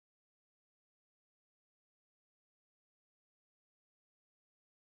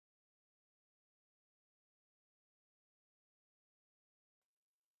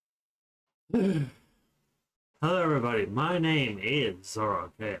Hello everybody, my name is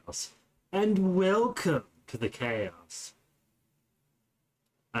Zoro Chaos, and welcome to the Chaos.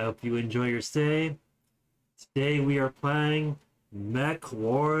 I hope you enjoy your stay. Today we are playing Mech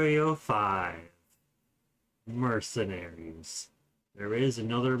Wario 5 Mercenaries. There is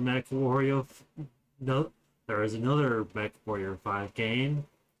another Mech Wario there is another Mech Warrior 5 game,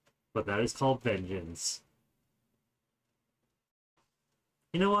 but that is called Vengeance.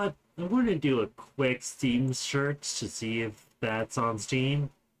 You know what? I'm going to do a quick Steam search to see if that's on Steam.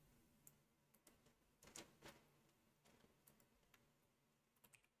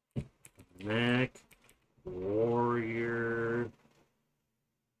 Mech Warrior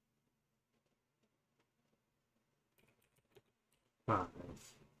 5.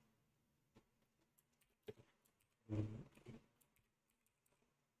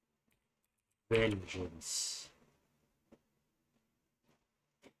 Vengeance.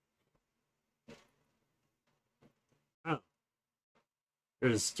 Oh.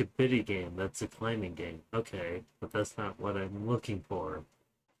 There's a stupidity game. That's a climbing game. Okay, but that's not what I'm looking for.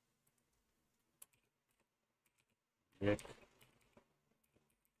 Mech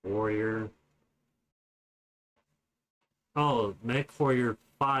Warrior. Oh, Mech Warrior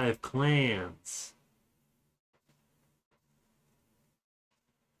 5 Clans.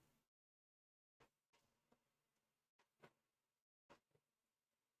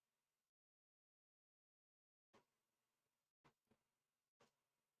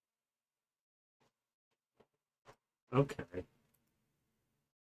 Okay.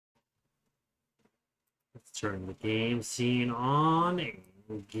 Let's turn the game scene on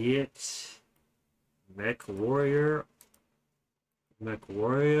and get Mech Wario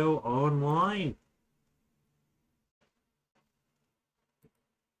online.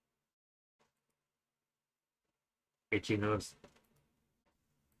 Itchy nose.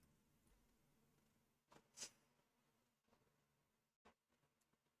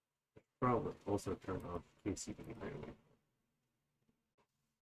 Probably also turn off QCD.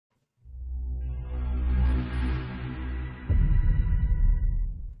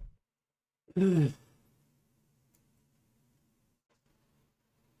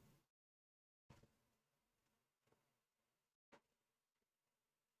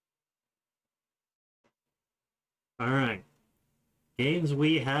 Alright. Games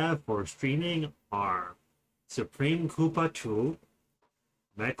we have for streaming are Supreme Koopa 2,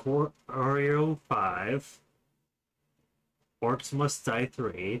 Mech Wario 5, Orcs Must Die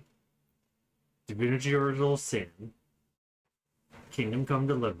 3, Divinity Original Sin, Kingdom Come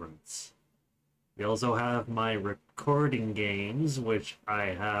Deliverance. We also have my recording games, which I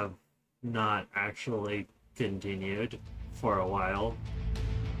have not actually continued for a while.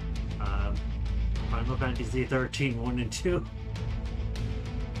 Final Fantasy 13 1 and 2.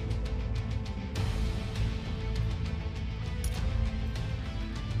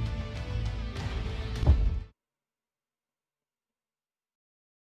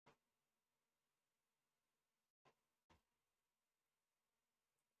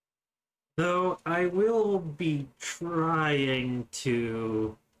 So I will be trying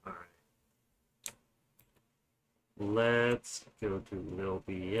to... Alright. Let's go to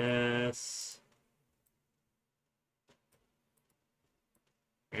LBS.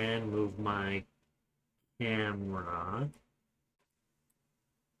 And move my camera.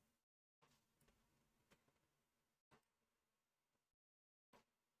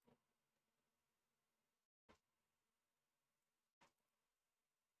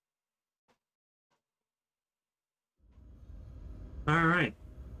 All right.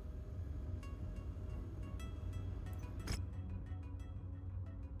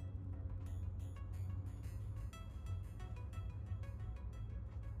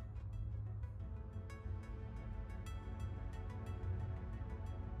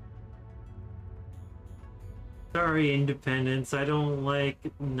 Sorry, Independence. I don't like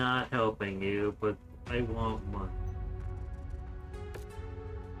not helping you, but I want money.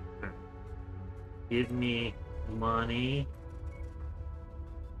 Give me money.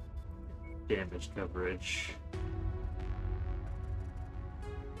 Damage coverage.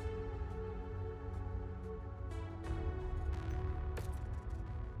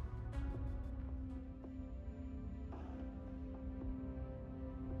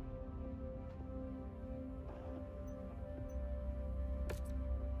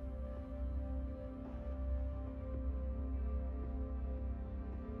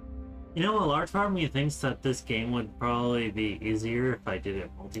 You know, a large part of me thinks that this game would probably be easier if I did it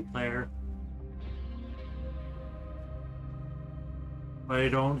multiplayer. But I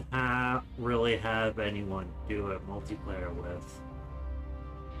don't really have anyone to do it multiplayer with.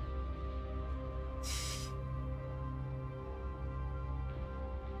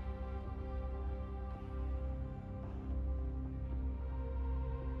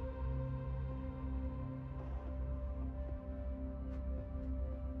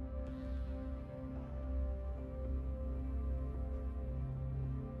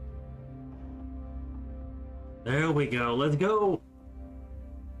 There we go. Let's go!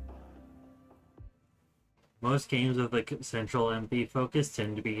 Most games with a central MP focus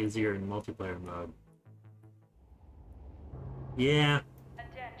tend to be easier in multiplayer mode. Yeah.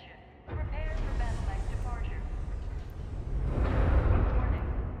 Attention. Prepare for battle mech departure. Warning.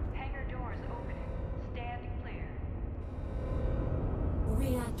 Hangar doors opening. Stand clear.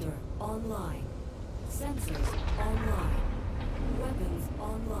 Reactor online. Sensors online. Weapons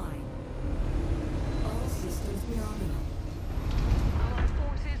online. All systems nominal. Our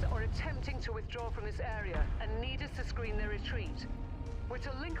forces are attempting to withdraw from this area and need us to screen their retreat. We're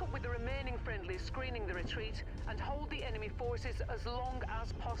to link up with the remaining friendlies screening the retreat and hold the enemy forces as long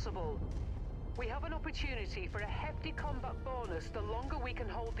as possible. We have an opportunity for a hefty combat bonus the longer we can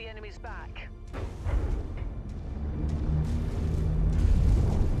hold the enemies back.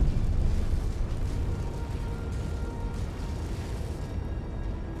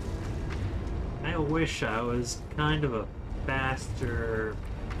 I wish I was kind of a faster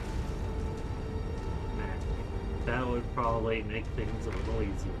Mech. That would probably make things a little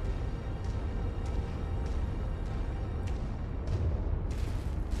easier.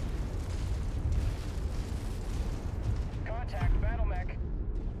 Contact battle mech.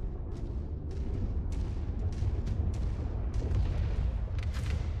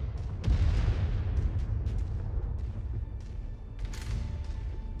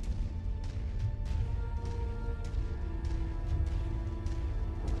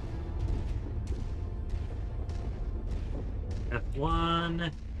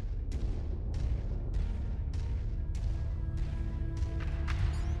 F1.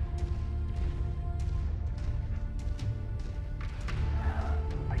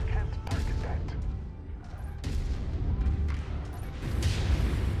 I can't target that.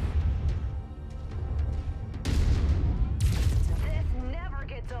 This never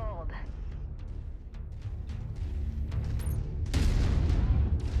gets old.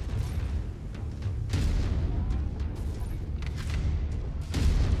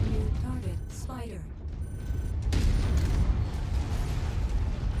 New target, Spider.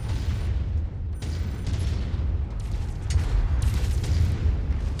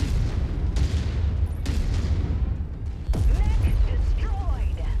 Mech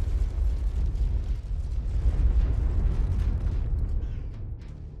destroyed.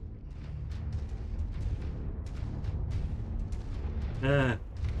 Uh.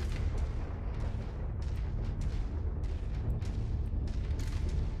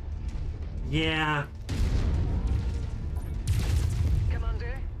 Yeah.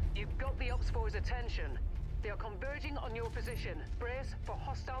 Commander, you've got the Ops Force's attention. They are converging on your position. Brace for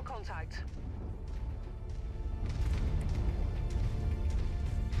hostile contact.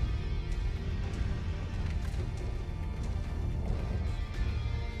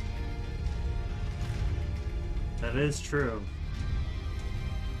 That is true.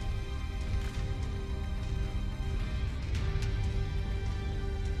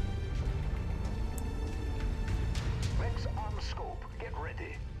 Mech's on scope. Get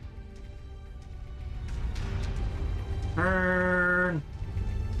ready. Turn.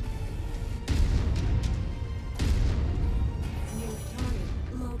 New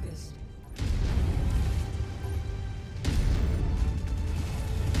target, Locust.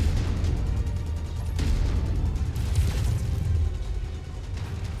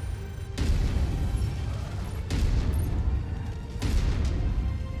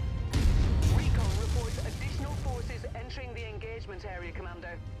 Recon reports additional forces entering the engagement area,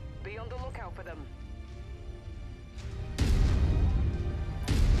 Commander. Be on the lookout for them.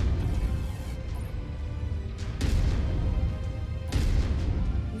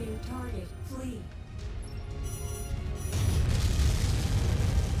 New target, Flee.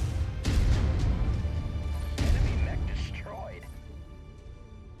 Enemy mech destroyed.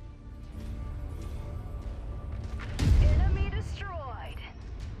 Enemy destroyed.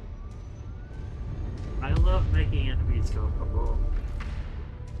 I love making enemies go kaboom.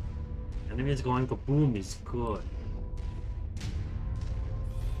 Enemies going kaboom is good.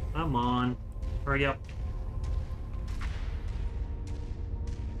 Come on. Hurry up.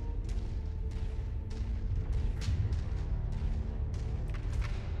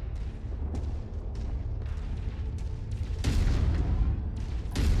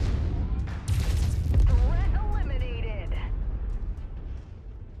 Threat eliminated.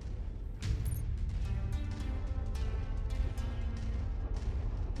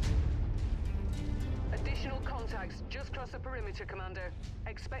 Additional contacts just crossed the perimeter, Commander.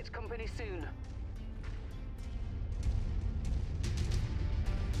 Expect company soon.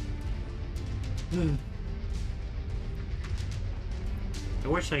 I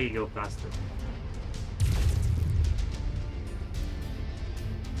wish I could go faster.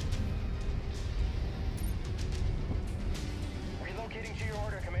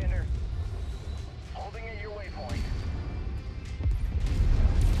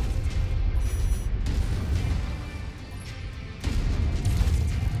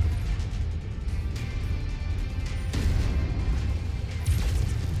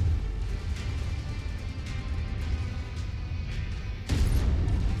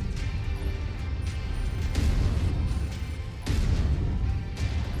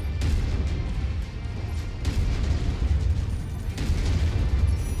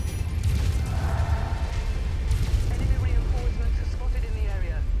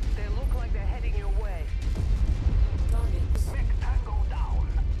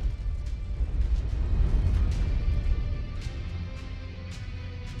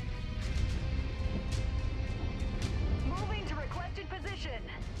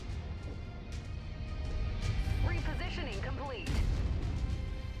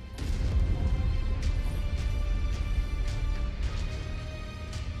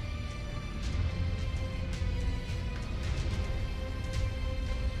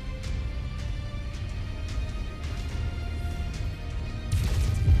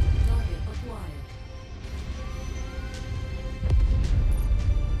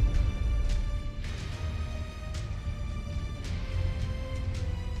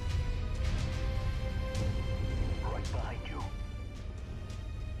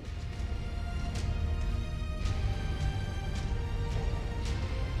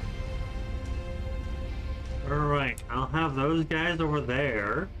 have those guys over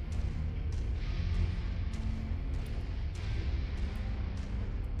there.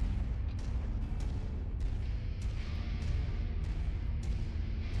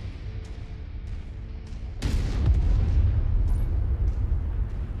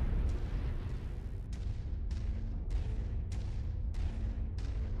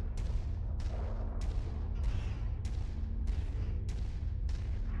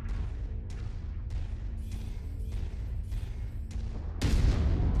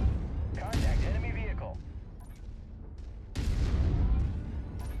 Contact enemy vehicle.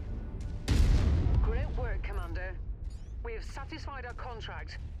 Great work, Commander. We have satisfied our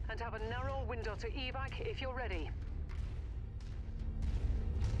contract and have a narrow window to evac if you're ready.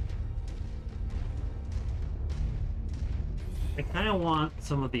 I kind of want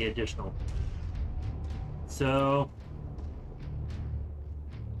some of the additional. So,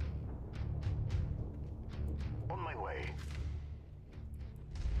 On my way.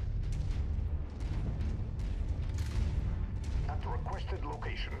 At the requested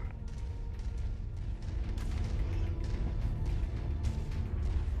location.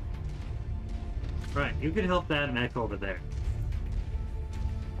 right, you can help that mech over there.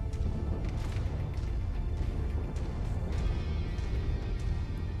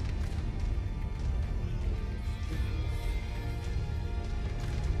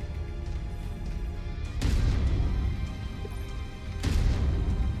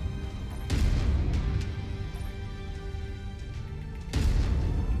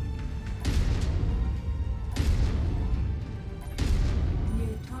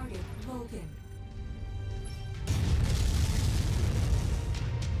 New target Vulcan.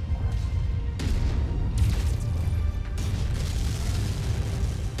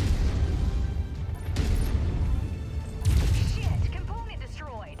 Shit! Component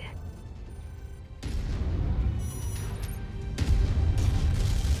destroyed!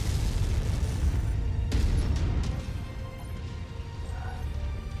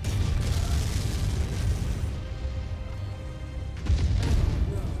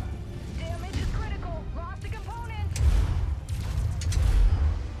 Damage is critical! Lost a component!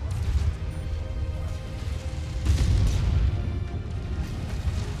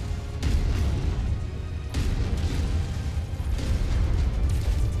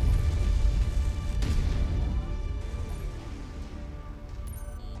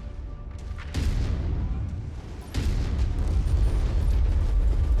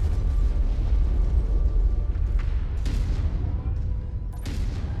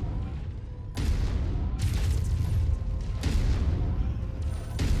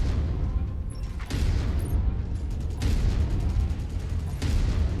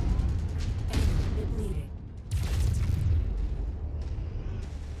 Ammo depleted.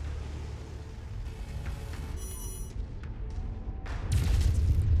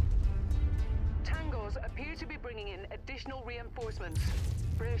 Tangos appear to be bringing in additional reinforcements.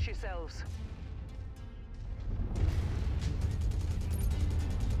 Brace yourselves.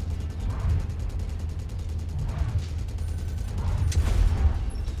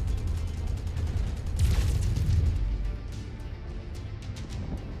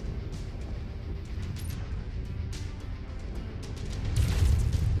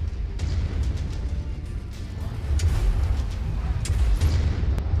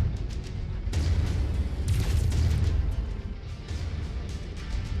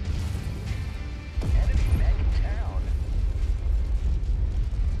 Enemy mech down.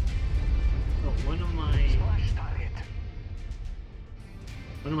 So one Splash target.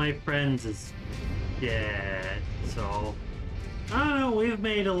 of my friends is dead. So I don't know. We've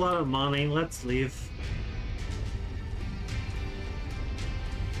made a lot of money. Let's leave.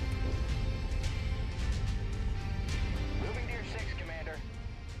 Moving to your 6, Commander.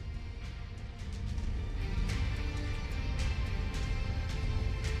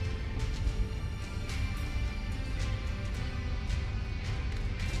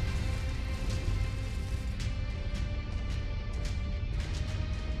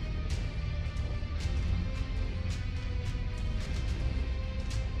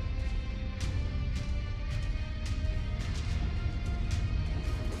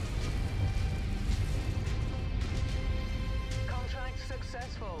 Contract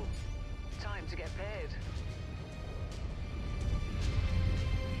successful. Time to get paid.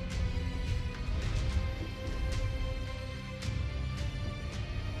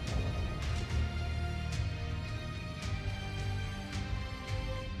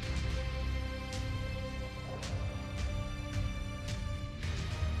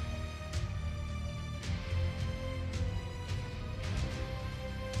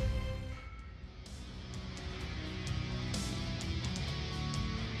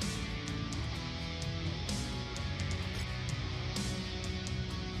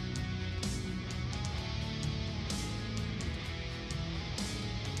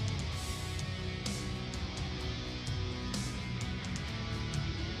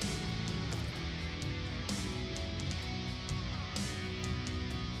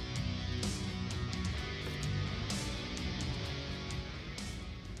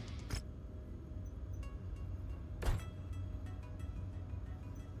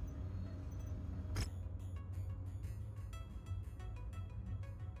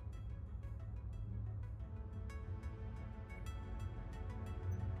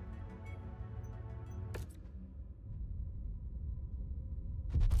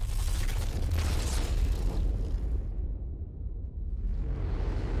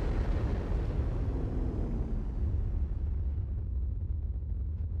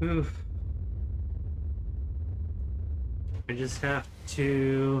 Oof. I just have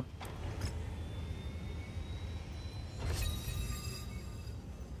to...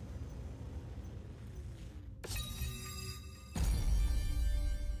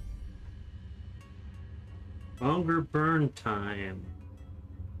 Longer burn time.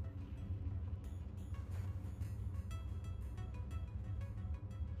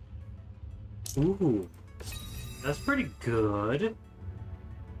 Ooh, that's pretty good.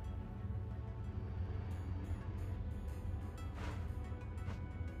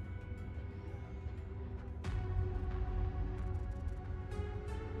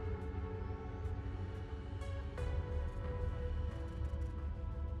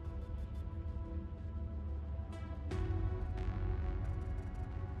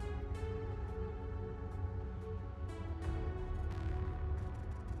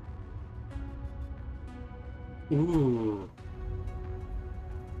 Ooh.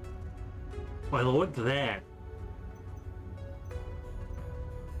 Well, look at that.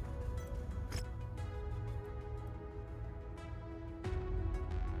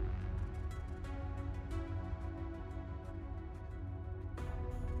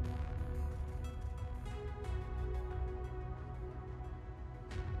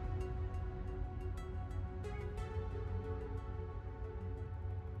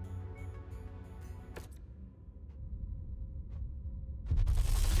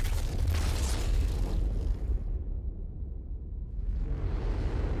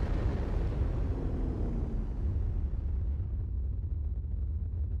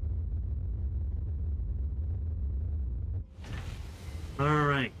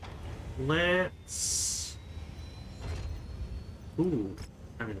 Alright, let's... Ooh,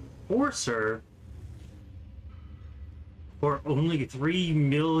 an enforcer for only 3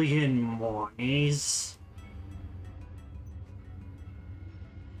 million monies.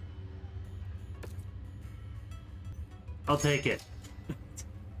 I'll take it.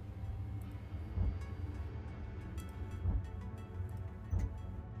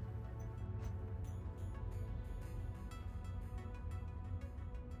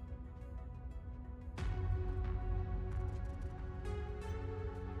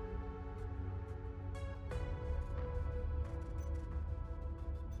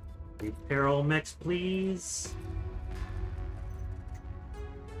 Repair all mechs, please.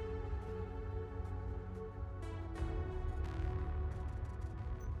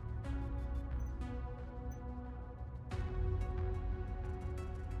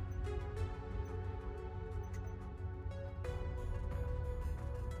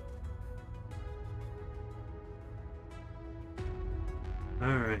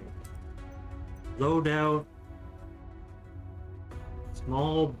 Alright. Load out.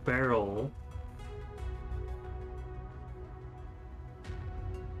 Small barrel.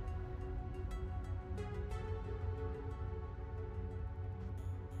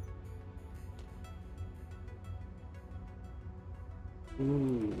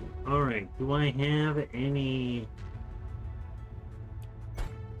 Ooh. Alright. Do I have any...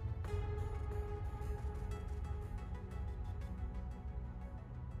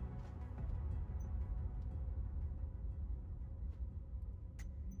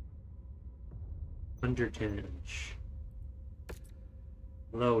 Undertenage.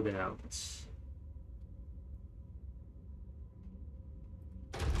 Loadouts.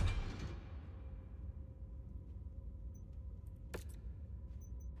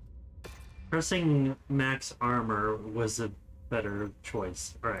 Pressing max armor was a better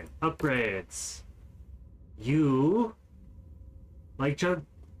choice. Alright, upgrades. You like Jug?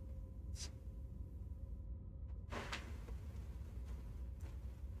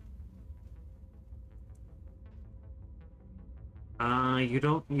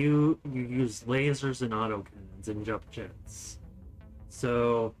 You use lasers and autocannons and jump jets.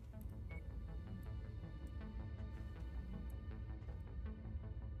 So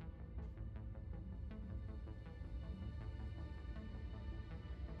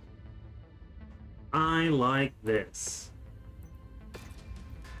I like this.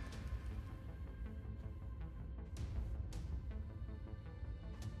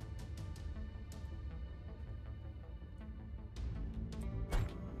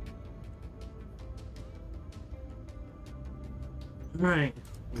 Right,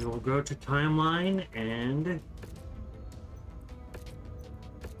 we will go to timeline and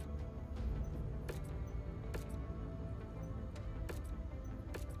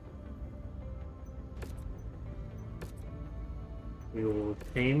we will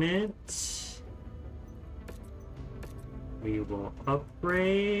payment. We will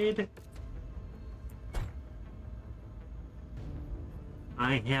upgrade.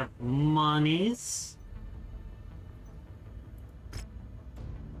 I have monies.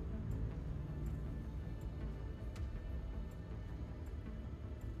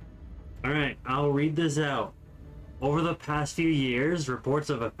 Alright, I'll read this out. Over the past few years,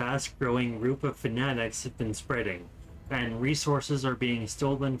 reports of a fast-growing group of fanatics have been spreading, and resources are being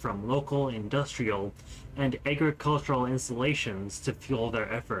stolen from local industrial and agricultural installations to fuel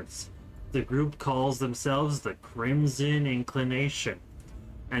their efforts. The group calls themselves the Crimson Inclination,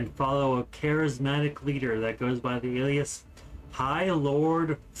 and follow a charismatic leader that goes by the alias High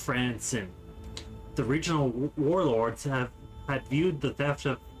Lord Franson. The regional warlords had viewed the theft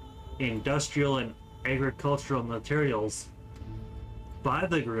of industrial and agricultural materials by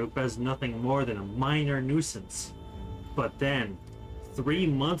the group as nothing more than a minor nuisance. But then, 3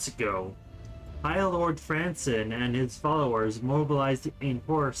 months ago, High Lord Franson and his followers mobilized in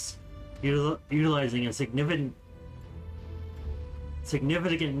force, utilizing a significant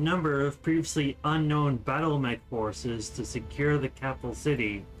number of previously unknown battle mech forces to secure the capital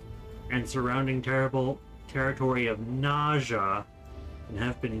city and surrounding territory of Naja, and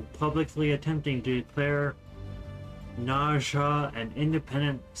have been publicly attempting to declare Naja an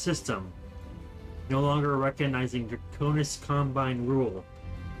independent system, no longer recognizing Draconis Combine rule.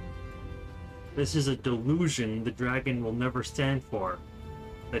 This is a delusion the Dragon will never stand for.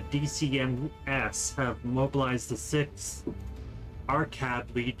 The DCMS have mobilized the 6th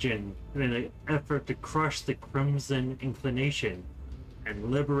Arcab Legion in an effort to crush the Crimson Inclination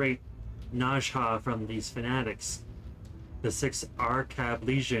and liberate Naja from these fanatics. The 6th Arcab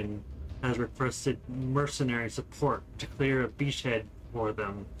Legion has requested mercenary support to clear a beachhead for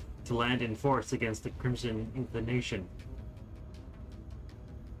them to land in force against the Crimson Inclination.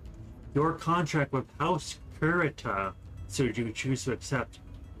 Your contract with House Kurita, should you choose to accept,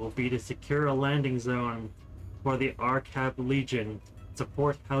 will be to secure a landing zone for the Arcab Legion,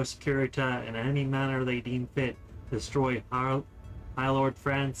 support House Kurita in any manner they deem fit, destroy High Lord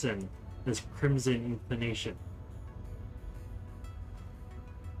Franson, this Crimson Inclination.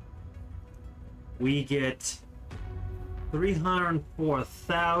 We get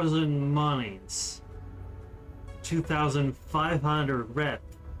 304,000 monies, 2,500 rep,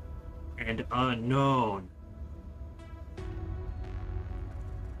 and unknown.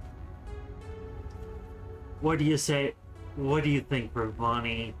 What do you say? What do you think,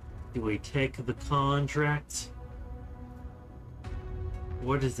 Bravani? Do we take the contract?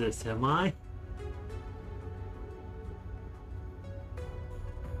 What is this? Am I?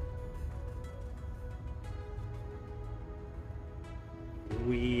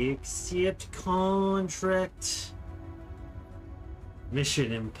 We accept contract.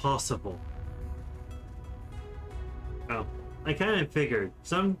 Mission impossible. Oh, I kind of figured.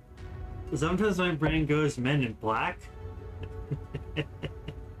 Sometimes my brain goes Men in Black.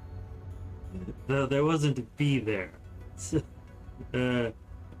 Though there wasn't a B there. So, I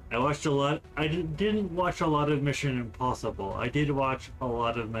watched a lot. I didn't watch a lot of Mission Impossible. I did watch a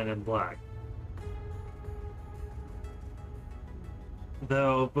lot of Men in Black.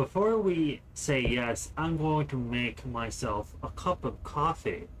 Though, before we say yes, I'm going to make myself a cup of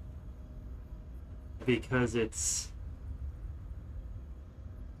coffee. Because it's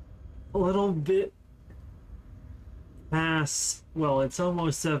a little bit past, well, it's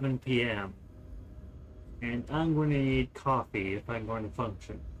almost 7 p.m. And I'm going to need coffee if I'm going to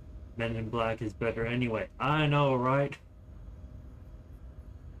function. Men in Black is better anyway. I know, right?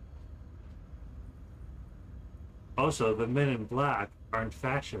 Also, the Men in Black aren't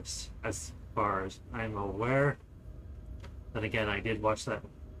fascists, as far as I'm aware. Then again, I did watch that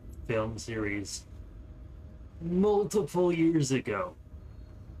film series multiple years ago.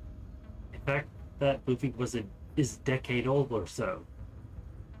 In fact, that movie is a decade old or so.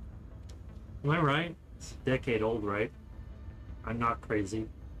 Am I right? It's a decade old, right? I'm not crazy.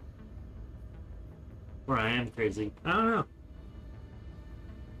 Or I am crazy. I don't know.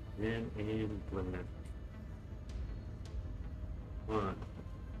 Men in Black.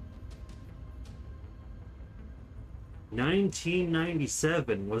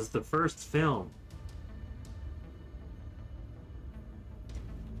 1997 was the first film.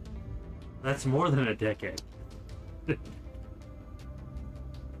 That's more than a decade.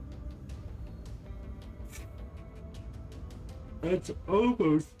 That's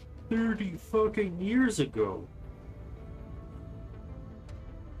almost 30 fucking years ago.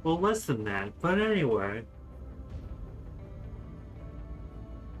 Well, less than that, but anyway.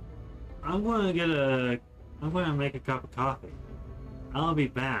 I'm gonna make a cup of coffee. I'll be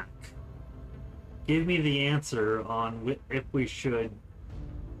back. Give me the answer on if we should.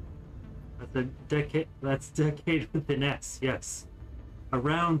 That's decade with an S, yes.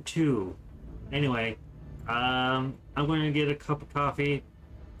 around 2. Anyway, I'm going to get a cup of coffee.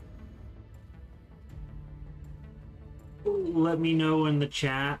 Let me know in the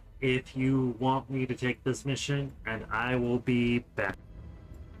chat if you want me to take this mission, and I will be back.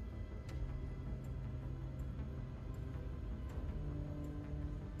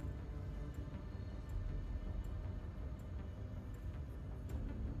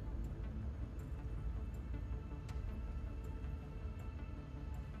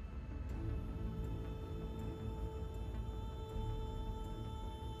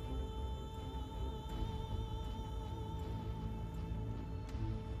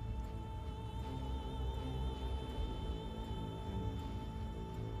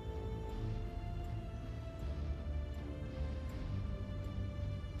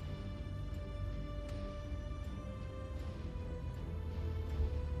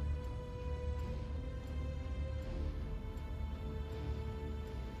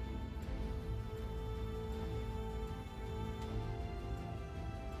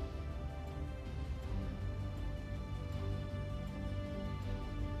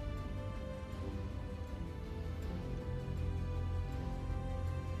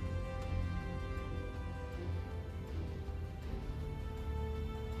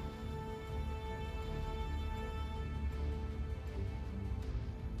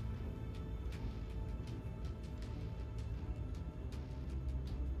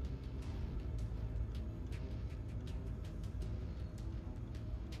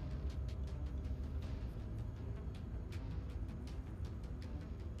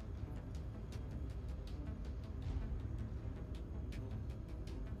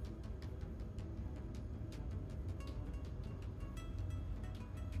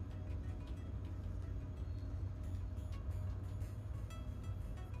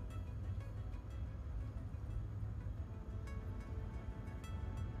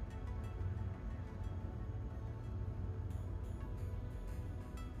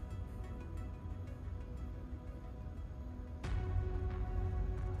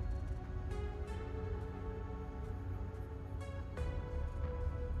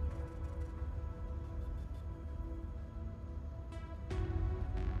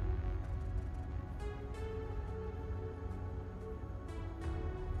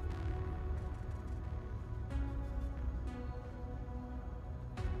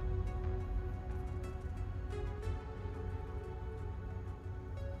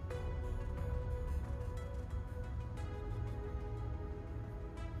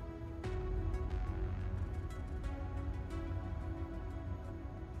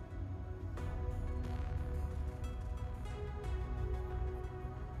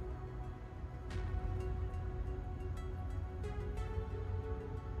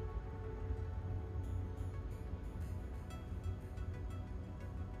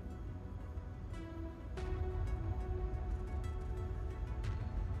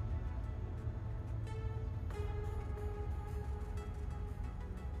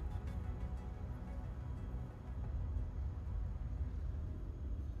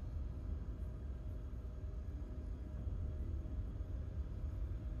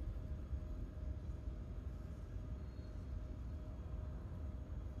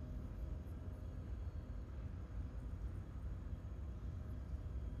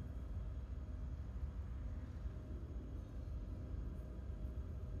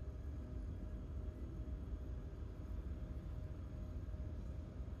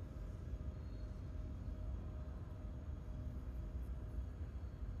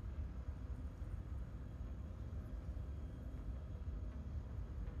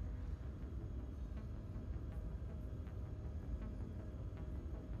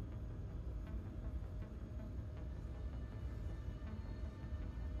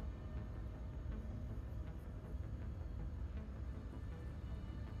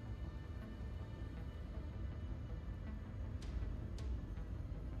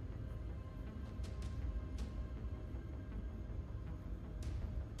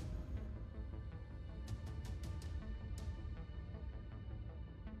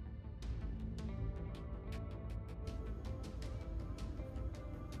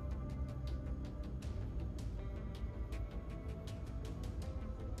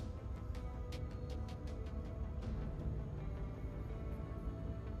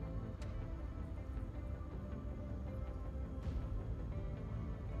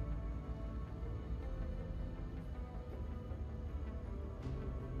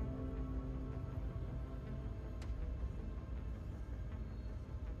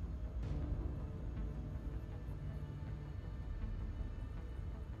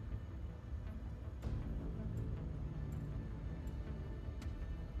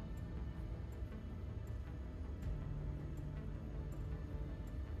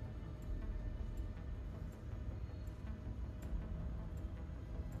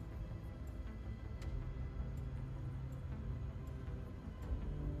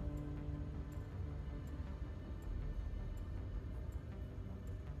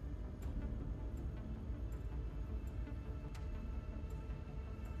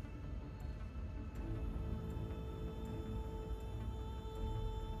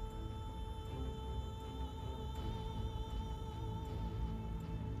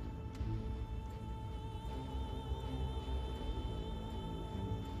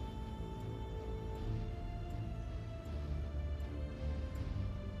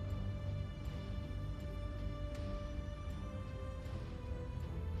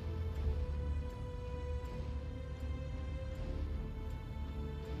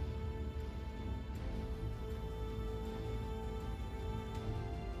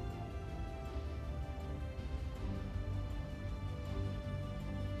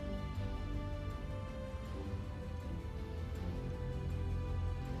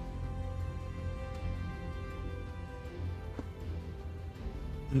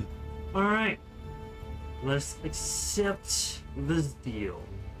 Alright. Let's accept this deal.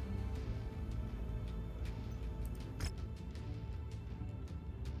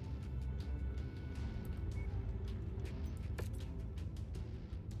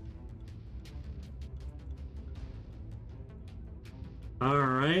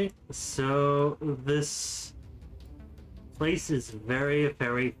 Alright, so this place is very,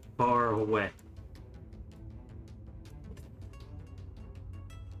 very far away.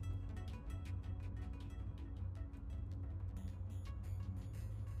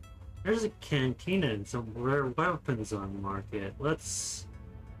 There's a cantina and some rare weapons on the market. Let's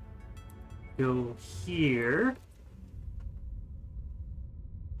go here.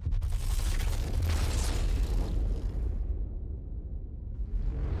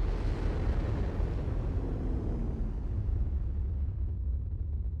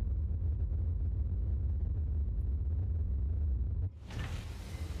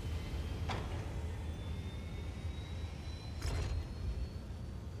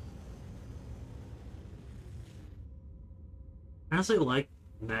 I honestly like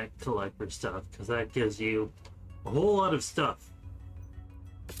Mech collector stuff because that gives you a whole lot of stuff.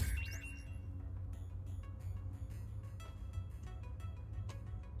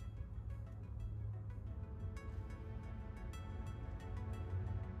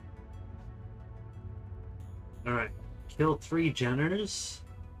 Alright, kill 3 Jenners.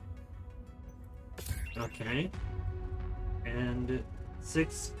 Okay. And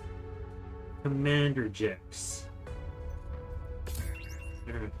 6 Commander Jacks.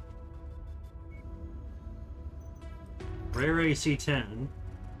 Alright. Rare AC-10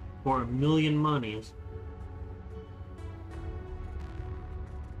 for 1,000,000 monies.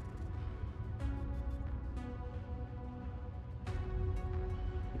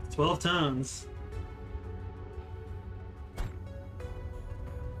 It's 12 tons.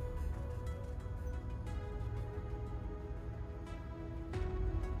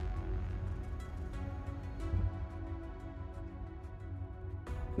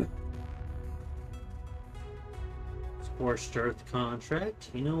 Scorched Earth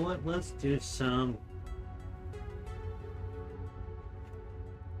contract. You know what? Let's do some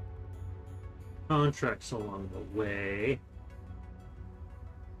contracts along the way.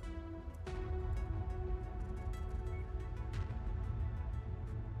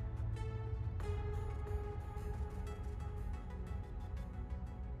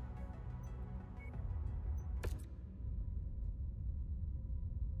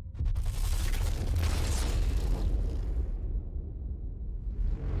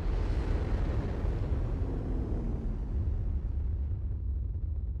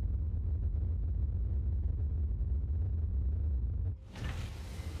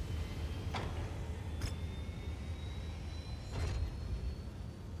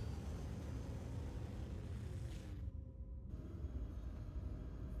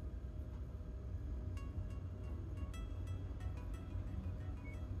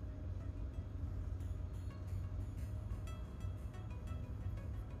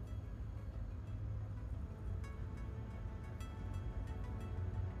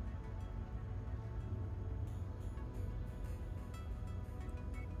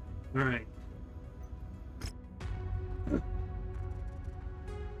 All right.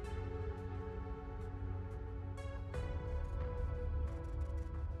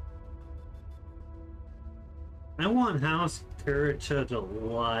 I want House Kurita to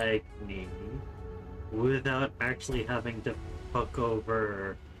like me without actually having to fuck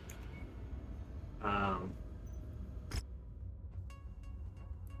over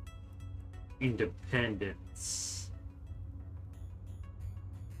independence.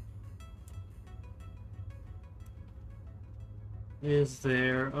 Is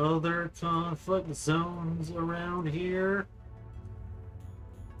there other conflict zones around here?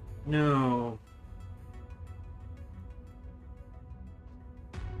 No.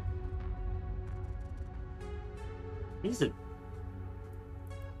 He's a...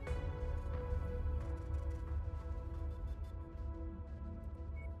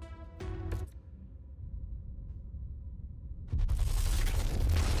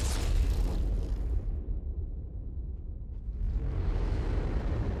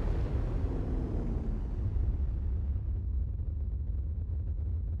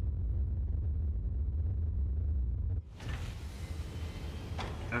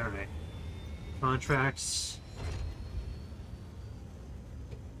 Alright. Contracts.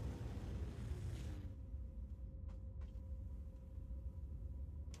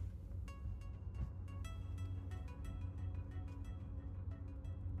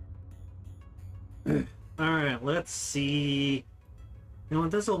 Alright, let's see You know,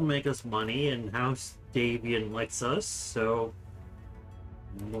 this will make us money, and House Davian likes us, so...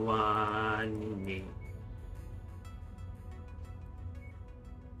 Money.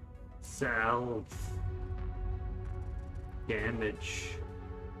 Salve. Damage.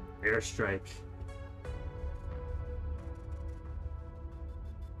 Airstrike.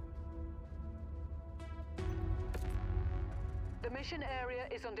 The mission area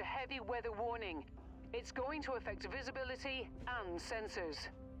is under heavy weather warning. It's going to affect visibility and sensors.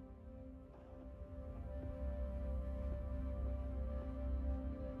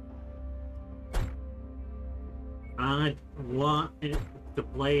 I want it to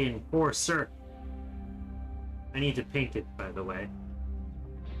play Enforcer. I need to paint it, by the way.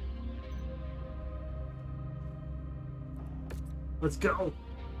 Let's go!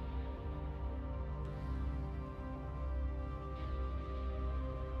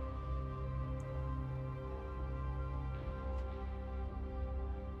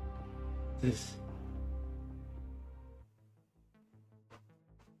 This...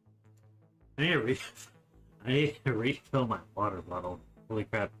 I need to refill my water bottle. Holy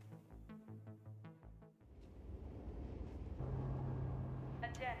crap.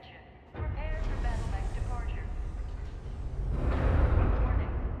 Attention. Prepare for battle mech departure.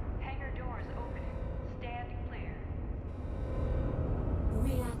 Warning. Hangar doors opening. Stand clear.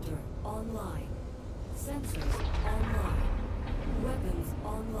 Reactor online. Sensors online. Weapons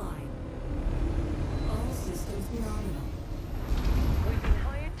online. All systems nominal. We've been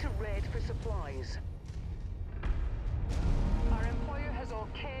hired to raid for supplies. Our employer has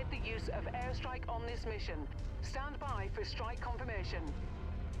okayed the use of airstrike on this mission. Stand by for strike confirmation.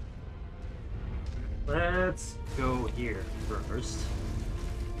 Let's go here first.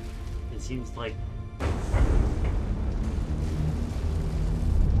 It seems like...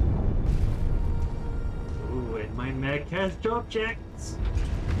 Ooh, and my mech has drop jacks!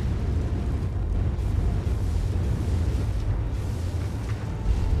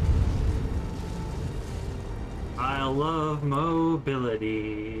 I love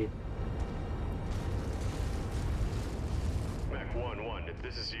mobility. Mech 1-1,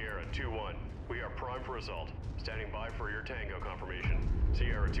 this is Sierra 2-1. We are primed for assault. Standing by for your tango confirmation.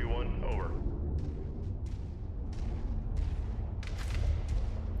 Sierra 2-1, over.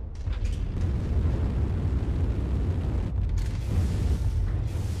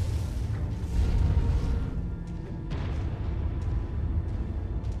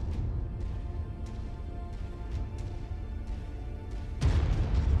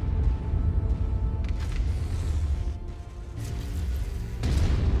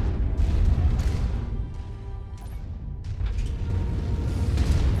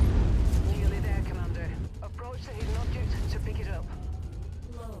 We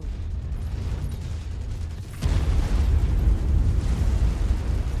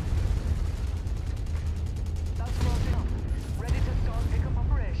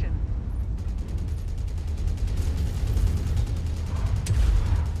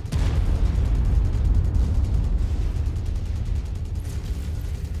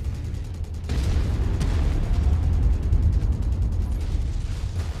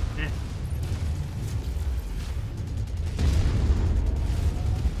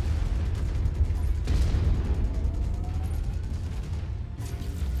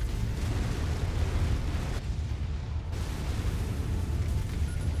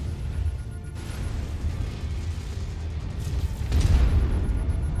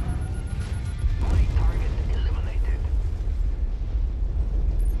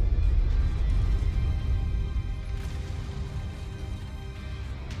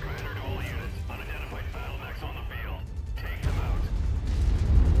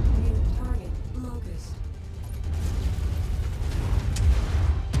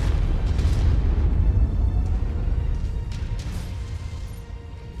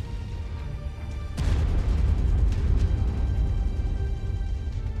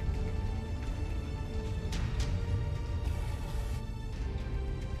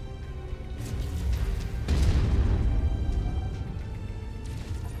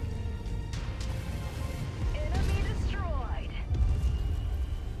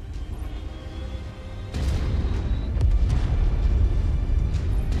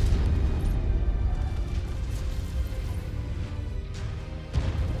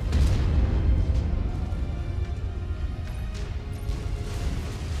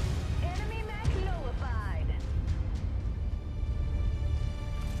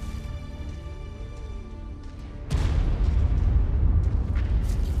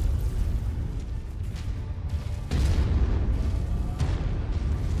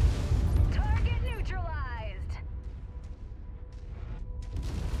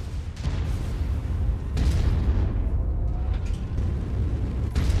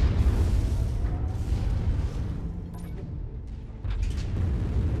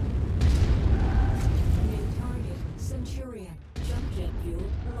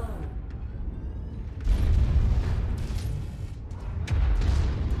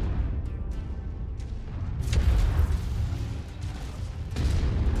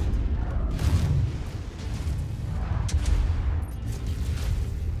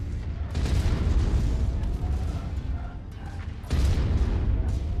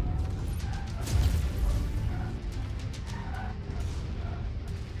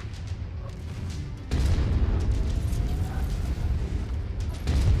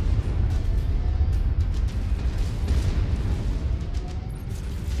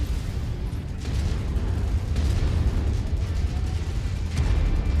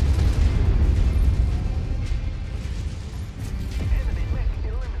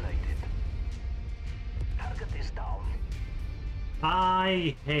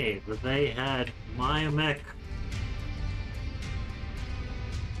I hate that they had my mech.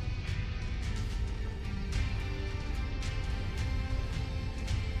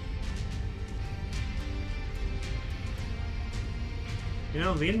 You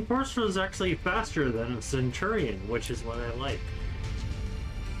know, the Enforcer is actually faster than a Centurion, which is what I like.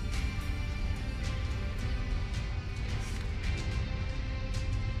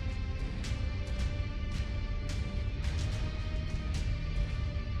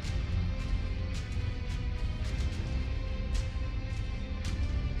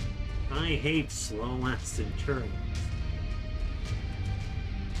 I hate slow-ass Centurions.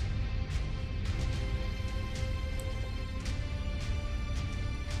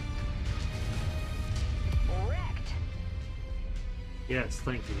 Wrecked. Yes,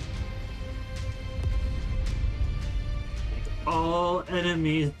 thank you. All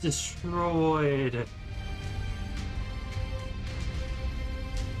enemies destroyed.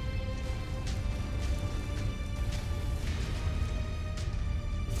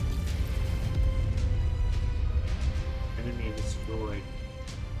 Enemy destroyed.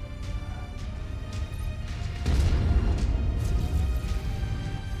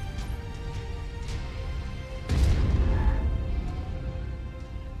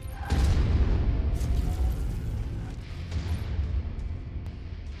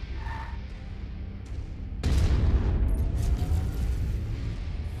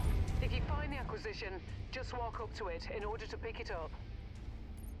 If you find the acquisition, just walk up to it in order to pick it up.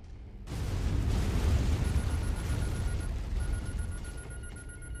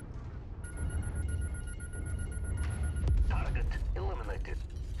 Target eliminated.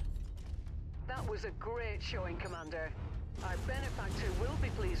 That was a great showing, Commander. Our benefactor will be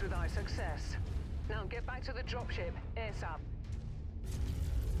pleased with our success. Now get back to the dropship, ASAP.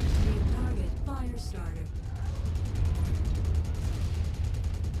 New target fire starter.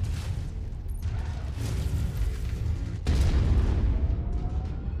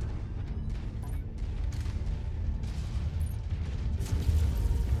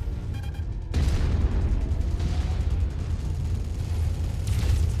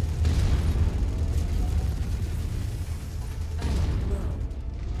 Ammo low.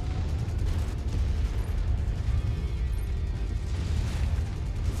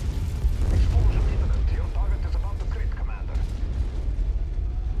 Explosion imminent. Your target is about to crit, Commander.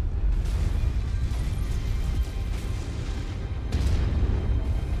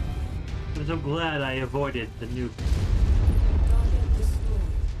 I'm so glad I avoided the nuke. Target destroyed.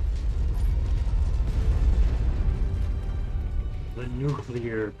 The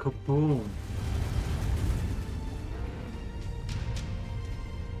nuclear kaboom.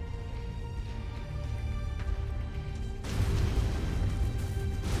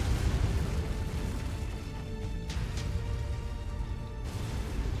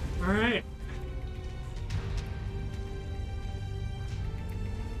 Alright.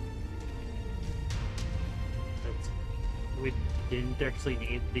 We didn't actually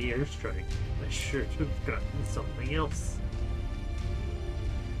need the airstrike. I should have gotten something else.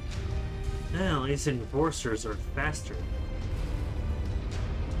 Well, these enforcers are faster.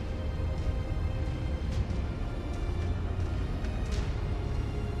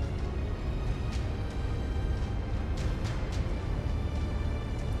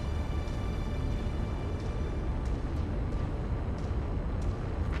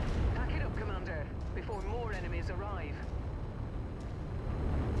 Pack it up, Commander, before more enemies arrive.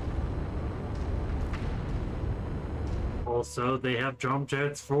 Also, they have jump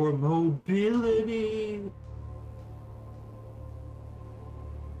jets for mobility.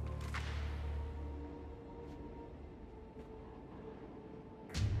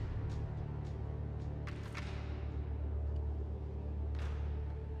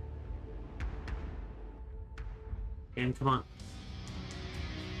 And come on.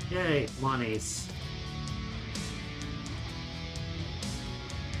 Yay, monies.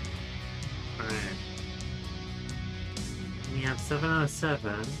 Alright. We have 7 out of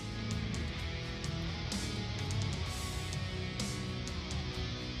 7.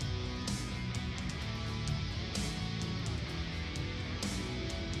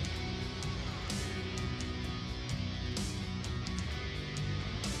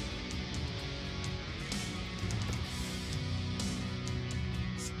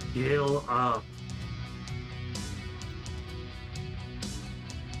 Skill up.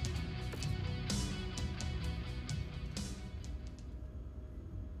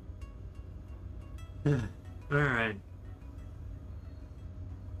 Alright.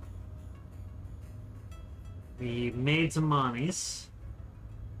 We made some monies.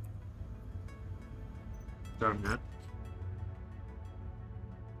 Darn that.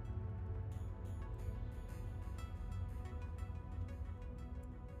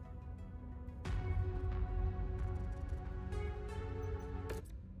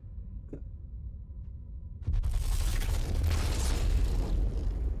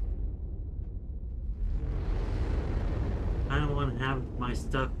 have my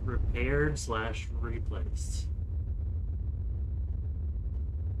stuff repaired slash replaced.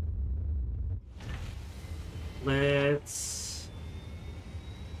 Let's...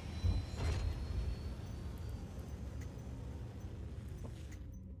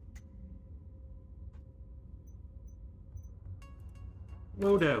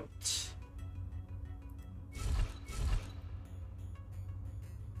 load out.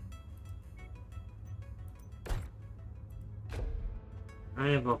 I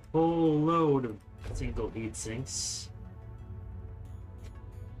have a whole load of single heat sinks.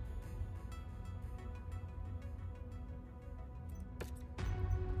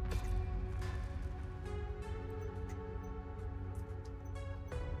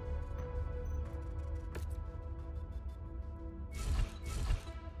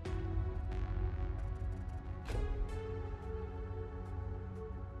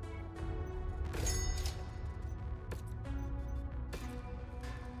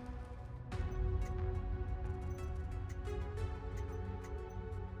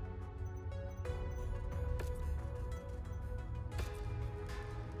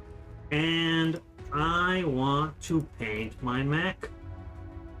 And I want to paint my mech.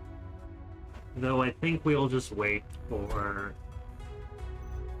 Though I think we'll just wait for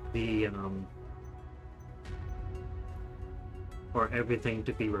the for everything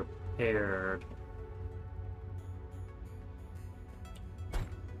to be repaired.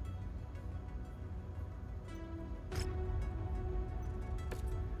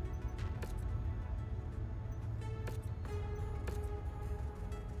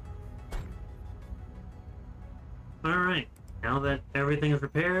 Alright, now that everything is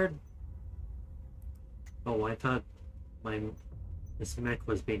repaired... Oh, I thought this mech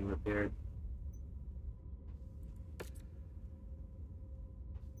was being repaired.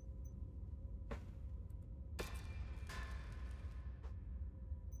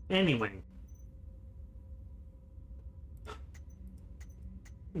 Anyway.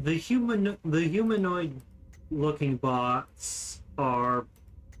 The humanoid looking bots are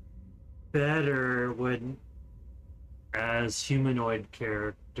better when as humanoid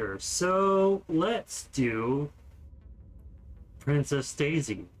characters. So let's do Princess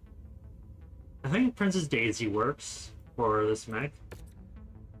Daisy. I think Princess Daisy works for this mech.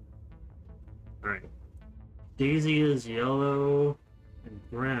 Alright. Daisy is yellow and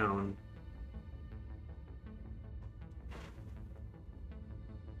brown.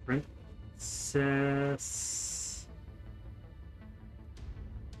 Princess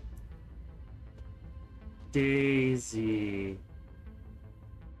Daisy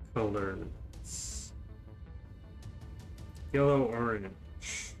colors. Yellow, orange.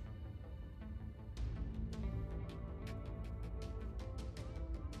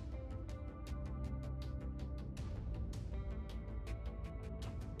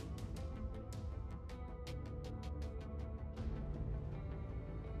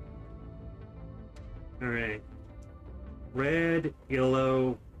 Alright. Red,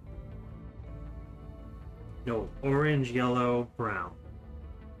 yellow. No, orange, yellow, brown.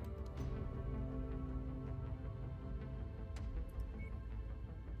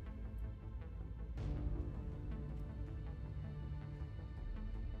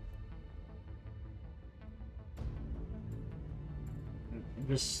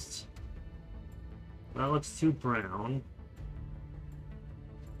 Just... well, let's do brown.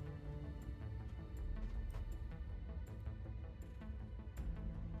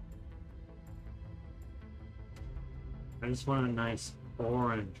 I just want a nice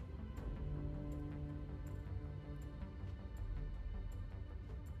orange.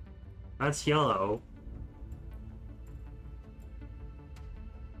 That's yellow.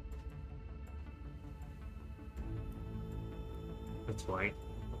 That's white.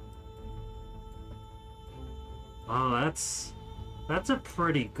 Oh, that's a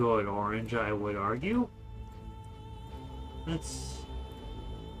pretty good orange, I would argue. Let's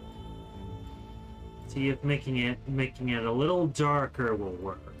see if making it a little darker will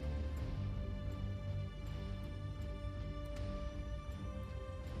work.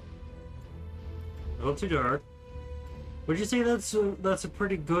 A little too dark. Would you say that's a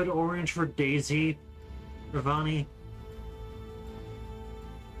pretty good orange for Daisy, Ravani?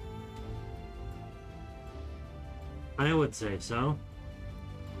 I would say so.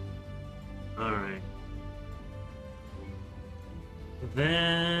 Alright.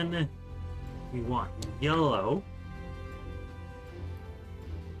 Then we want yellow.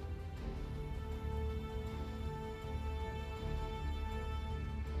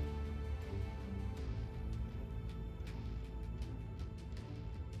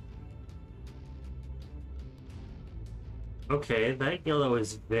 Okay, that yellow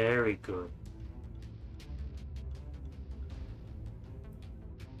is very good.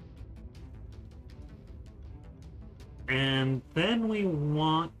 And then we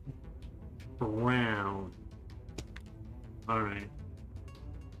want brown. Alright.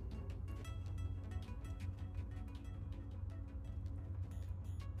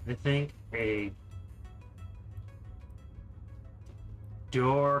 I think a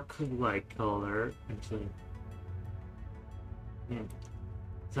dark light color. Actually,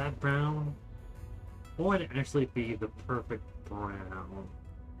 is that brown? What would actually be the perfect brown?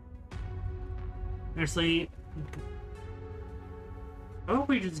 Actually, how about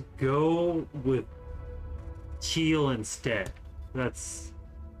we just go with teal instead? That's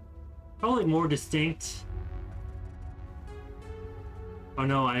probably more distinct. Oh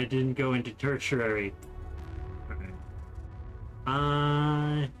no, I didn't go into tertiary.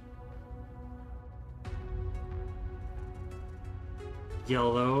 Alright.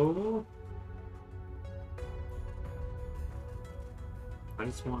 Yellow. I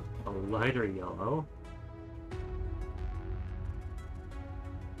just want a lighter yellow.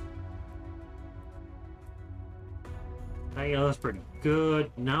 That yellow's pretty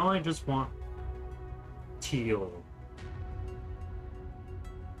good. Now I just want teal.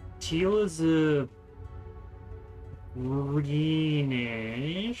 Teal is a greenish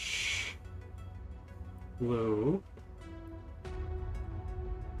blue.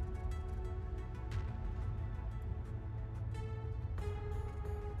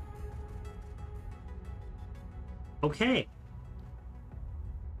 Okay.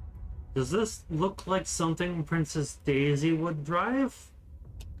 Does this look like something Princess Daisy would drive?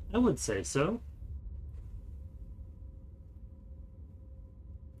 I would say so.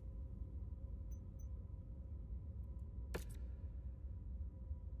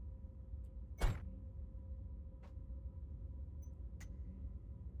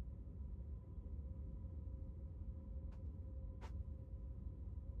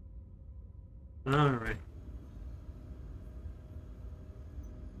 Alright.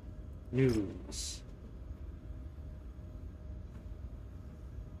 News.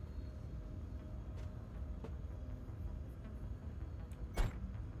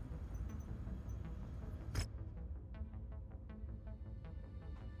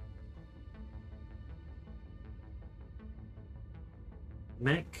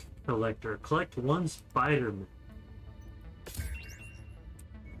 Mech collector. Collect one Spider-Man.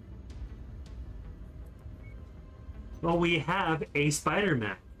 Well, we have a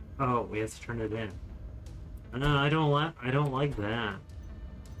Spider-Man. Oh, we have to turn it in. No, I don't like that.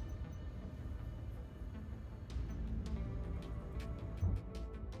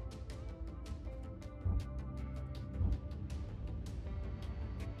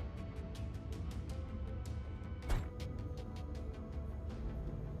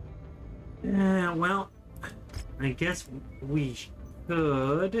 Yeah, well, I guess we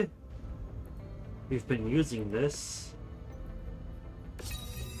should. We've been using this.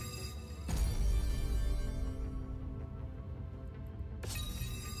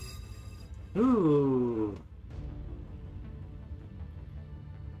 Ooh.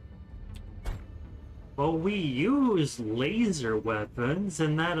 Well, we use laser weapons,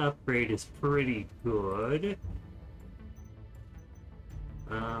 and that upgrade is pretty good.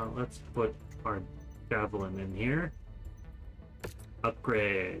 Let's put our javelin in here.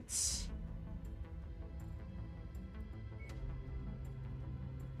 Upgrades.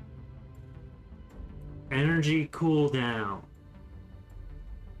 Energy cooldown.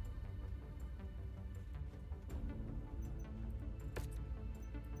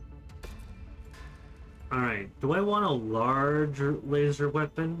 Alright, do I want a large laser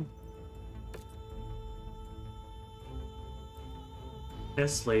weapon?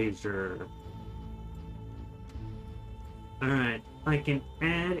 S laser. Alright, I can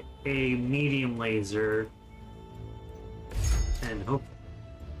add a medium laser. And hope...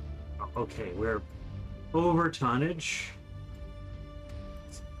 Okay, we're over tonnage.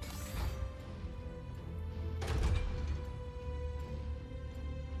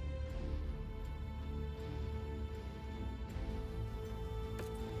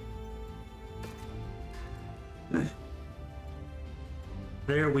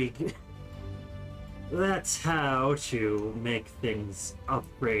 There we go. That's how to make things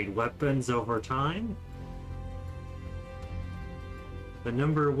upgrade weapons over time. The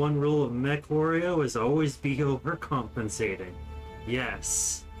 #1 rule of Mech Wario is always be overcompensating.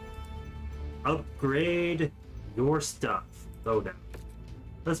 Yes. Upgrade your stuff. Low down.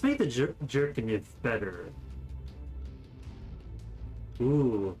 Let's make the jerkin better.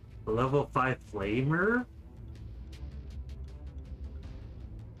 Ooh, a level 5 flamer?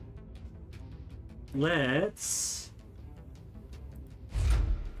 let's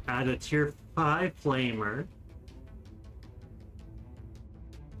add a tier 5 flamer.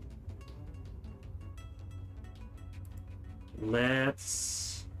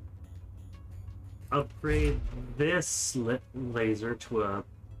 Let's upgrade this laser to a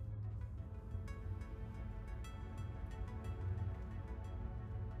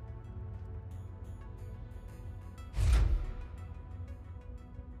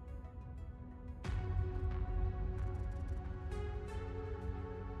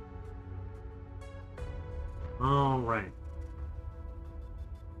all right.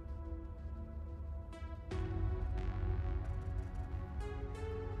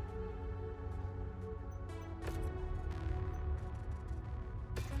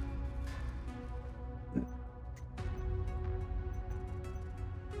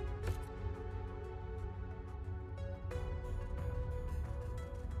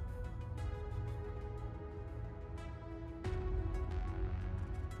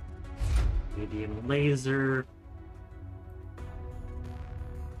 Medium laser.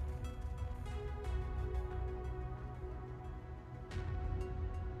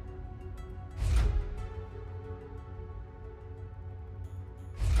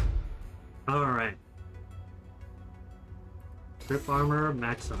 All right. Grip armor,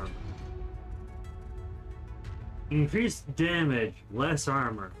 max armor. Increased damage, less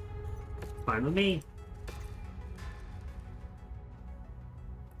armor. Fine with me.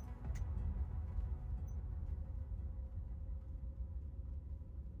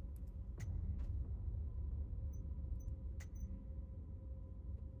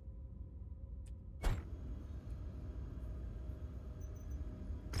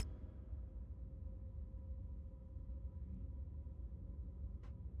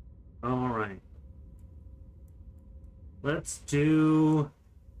 All right. Let's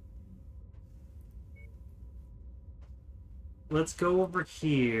go over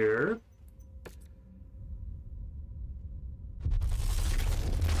here.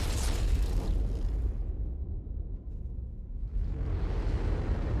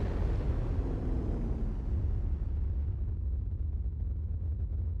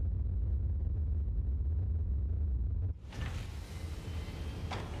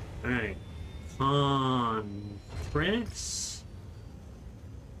 All right. Conference.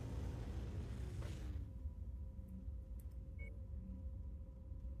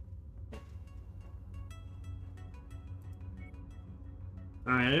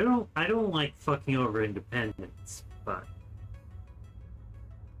 All right, I don't like fucking over independence, but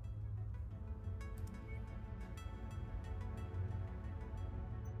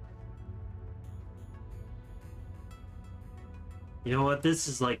you know what? This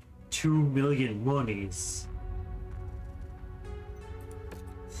is like 2 million monies.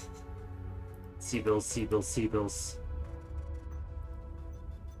 C-bills, C-bills, C-bills.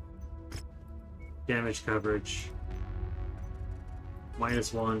 Damage coverage.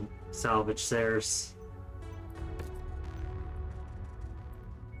 -1. Salvage Sares.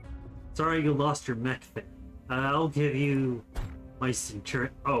 Sorry you lost your mech thing. I'll give you my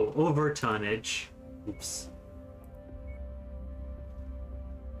centurion. Oh, over tonnage. Oops.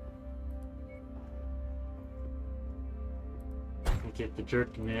 Get the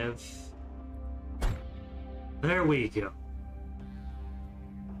Jerknev. There we go.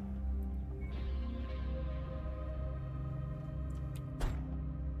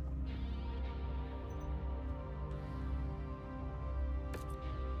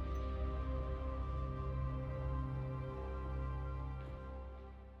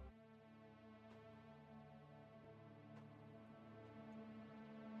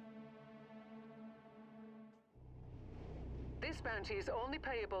 This bounty is only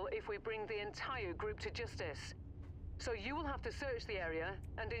payable if we bring the entire group to justice. So you will have to search the area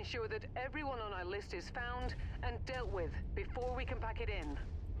and ensure that everyone on our list is found and dealt with before we can pack it in.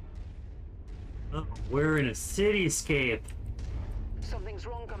 Oh, we're in a cityscape. Something's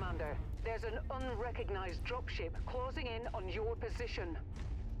wrong, Commander. There's an unrecognized dropship closing in on your position.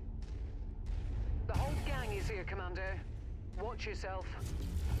 The whole gang is here, Commander. Watch yourself.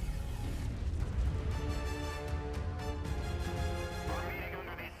 Our meeting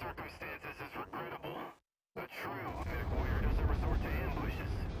under these circumstances is regrettable. A true Mech warrior doesn't resort to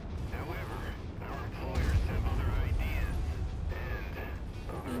ambushes. However, our employers have other ideas and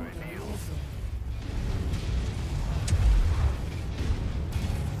other ideals.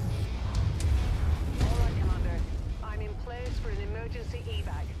 All right, Commander. I'm in place for an emergency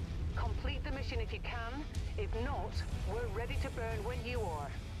evac. Complete the mission if you can. If not, we're ready to burn when you are.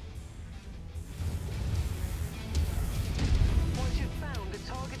 Once you've found the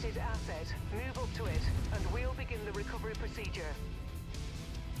targeted asset, move up to begin the recovery procedure.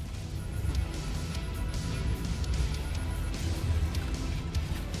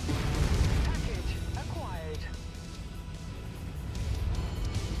 Package acquired.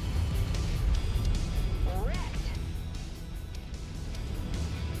 Wrecked.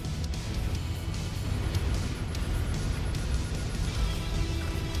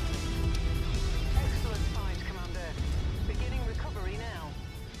 Excellent find, Commander. Beginning recovery now.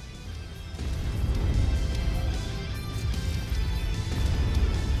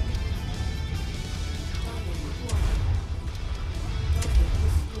 Target acquired. Target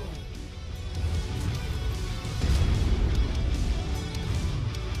destroyed.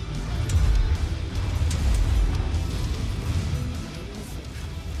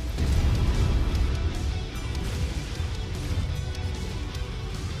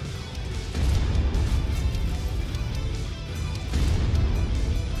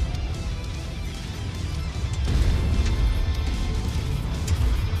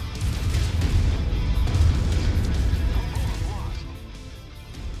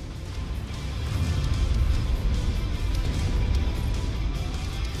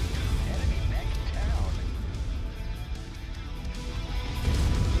 Enemy mech down.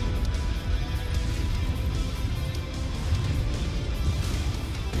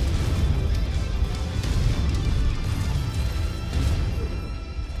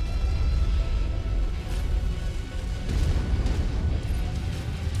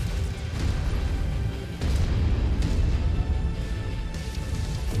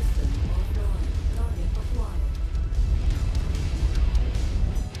 System offline. Target acquired.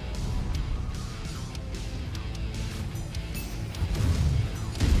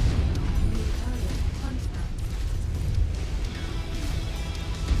 New target hunchback.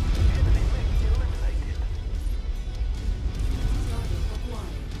 Enemy mech eliminated. Target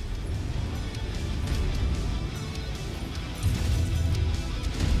acquired.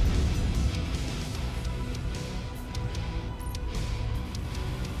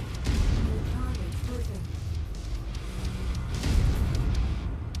 New target open.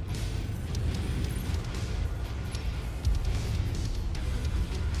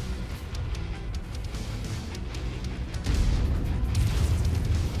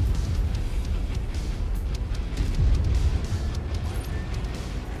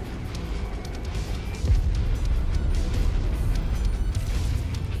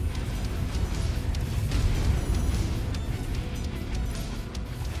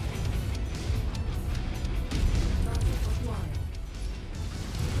 Target acquired.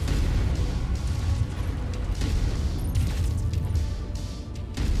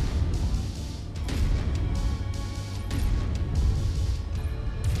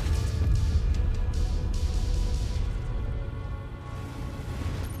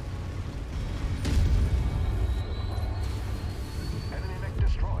 Enemy mech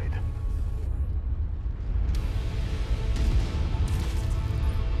destroyed.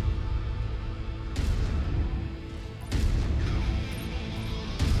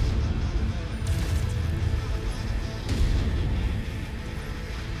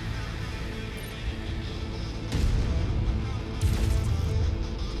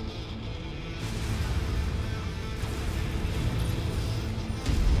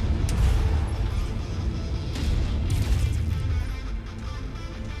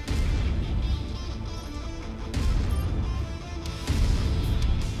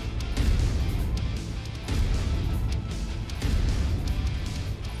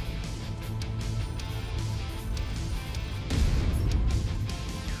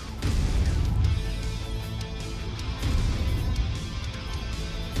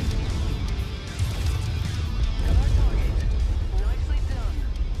 Got our target. Nicely done.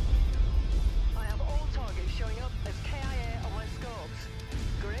 I have all targets showing up as KIA on my scopes.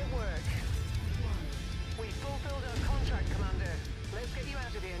 Great work. We fulfilled our contract, Commander. Let's get you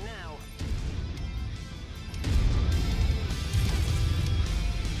out of here now.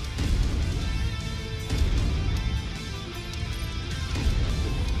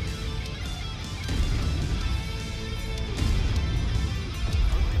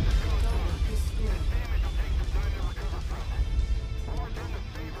 Target destroyed. Damage will take some time to recover from. We'll return the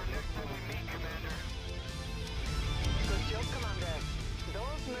favor next time we meet, Commander. Good job, Commander.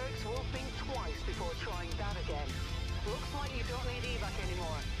 Those mercs will think twice before trying that again. Looks like you don't need evac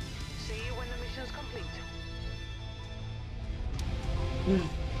anymore. See you when the mission's complete.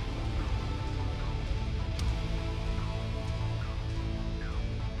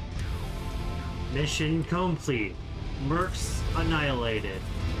 Mission complete. Mercs annihilated.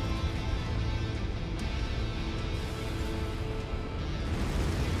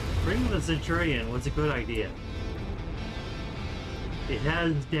 Bringing the Centurion was a good idea. It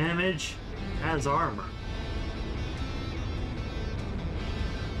has damage, it has armor.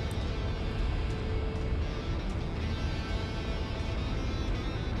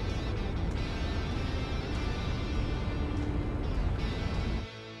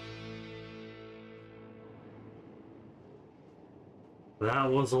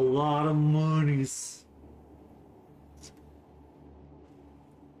 That was a lot of monies.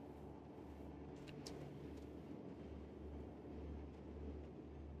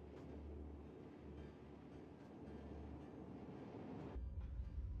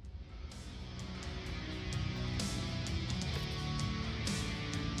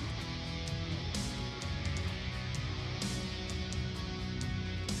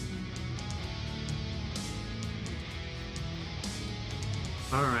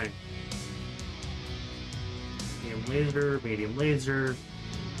 Alright. Medium laser.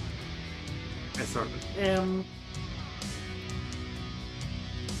 I start with M.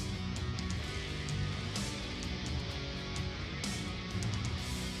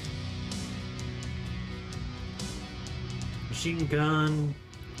 Machine gun.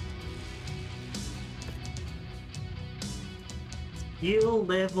 Skill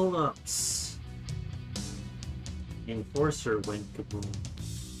level ups. Enforcer went kaboom.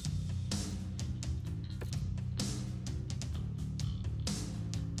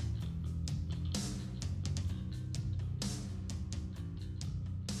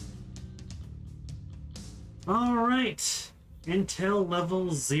 Alright, Intel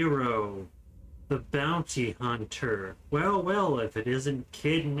level 0. The Bounty Hunter. Well, if it isn't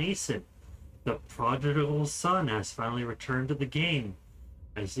Kid Mason. The prodigal son has finally returned to the game.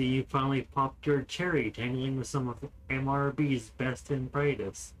 I see you finally popped your cherry, tangling with some of MRB's best and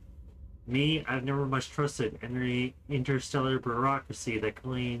brightest. Me, I've never much trusted any interstellar bureaucracy that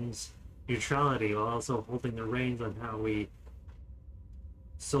claims neutrality while also holding the reins on how we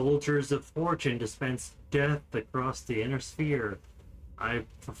soldiers of fortune dispense death across the inner sphere. I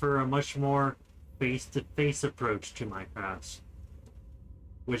prefer a much more face-to-face approach to my past.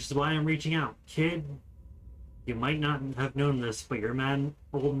 Which is why I'm reaching out. Kid, you might not have known this, but your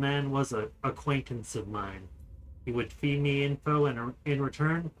old man was an acquaintance of mine. He would feed me info, and in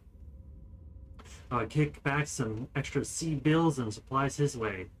return, I would kick back some extra C-bills and supplies his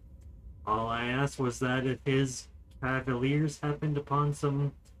way. All I asked was that if his cavaliers happened upon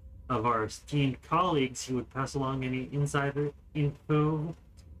some of our esteemed colleagues, he would pass along any insider info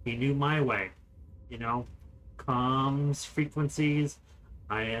he knew my way. You know, comms, frequencies,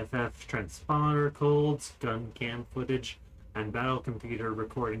 IFF transponder codes, gun cam footage, and battle computer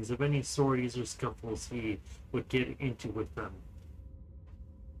recordings of any sorties or scuffles he would get into with them.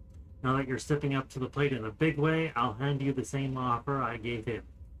 Now that you're stepping up to the plate in a big way, I'll hand you the same offer I gave him.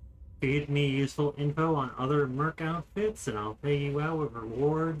 Feed me useful info on other Merc outfits, and I'll pay you out with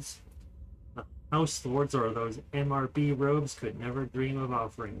rewards House Lords or those MRB robes could never dream of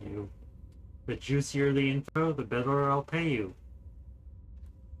offering you. The juicier the info, the better I'll pay you.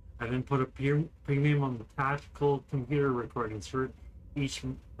 I then put a premium on the tactical computer recordings for each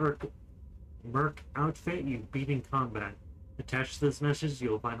Merc outfit you beat in combat. Attached to this message,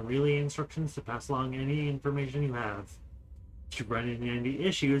 you'll find relay instructions to pass along any information you have. If you run into any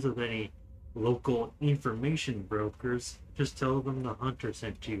issues with any local information brokers, just tell them the hunter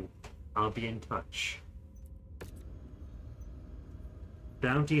sent you. I'll be in touch.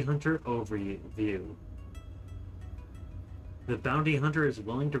 Bounty Hunter Overview. The Bounty Hunter is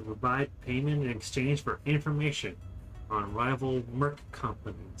willing to provide payment in exchange for information on rival Merc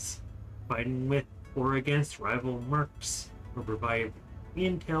companies, fighting with or against rival Mercs, or provide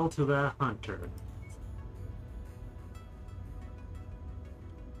intel to the hunter.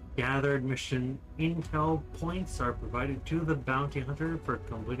 Gathered mission intel points are provided to the Bounty Hunter for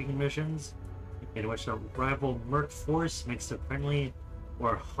completing missions in which a rival Merc force makes a friendly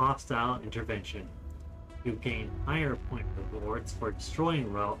or hostile intervention. You gain higher point rewards for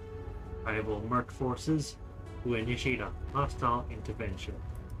destroying rival Merc forces who initiate a hostile intervention.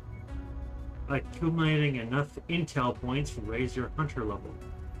 Accumulating enough intel points will raise your hunter level,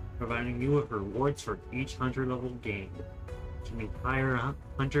 providing you with rewards for each hunter level gained. Achieving higher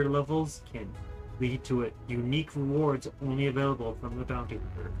hunter levels can lead to unique rewards only available from the Bounty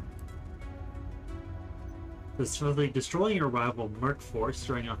Hunter. Successfully destroying your rival Merc force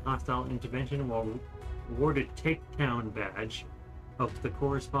during a hostile intervention will reward a takedown badge of the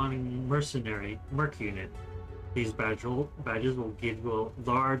corresponding mercenary Merc unit. These badges will give you a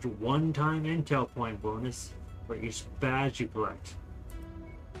large one-time intel point bonus for each badge you collect.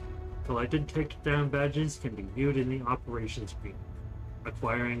 Collected takedown badges can be viewed in the operations screen.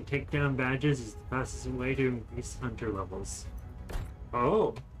 Acquiring takedown badges is the fastest way to increase hunter levels.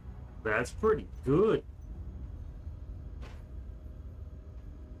 Oh, that's pretty good.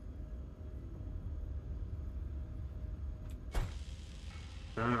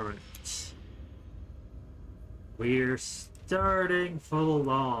 Alright. We're starting for the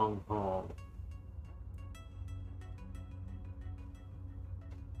long haul.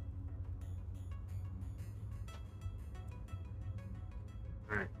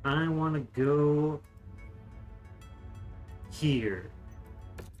 Alright, I want to go here.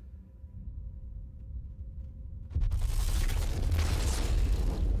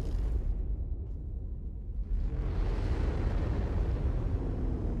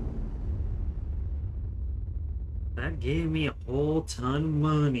 That gave me a whole ton of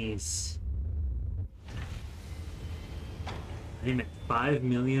monies. I'm at 5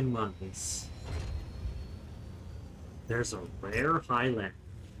 million monies. There's a rare highland.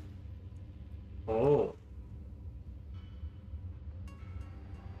 Oh.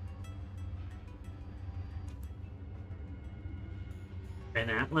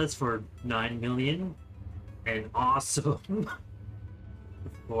 An atlas for 9 million. An awesome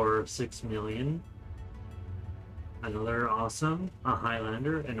for 6 million. Another awesome, a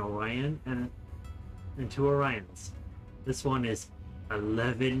Highlander, an Orion, and 2 Orions. This one is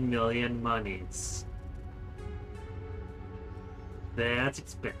 11 million monies. That's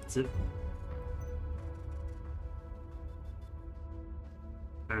expensive.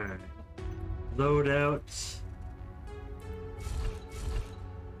 Alright. Loadout.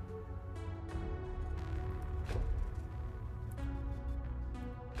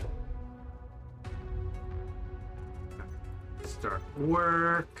 Start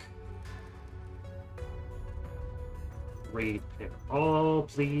work. Repair all,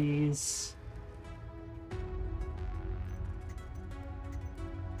 please.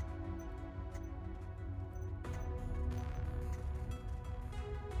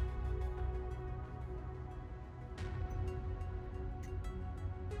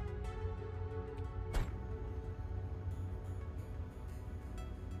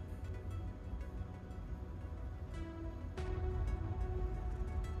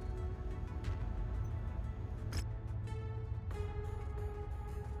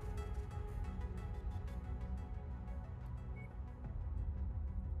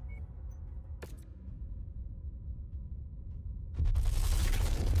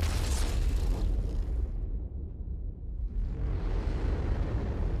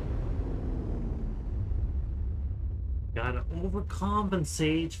 Gotta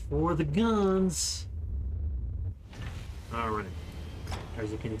overcompensate for the guns. Alright.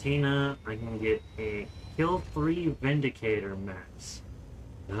 There's a cantina. I can get a kill 3 Vindicator max.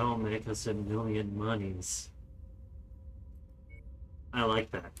 That'll make us 1 million monies. I like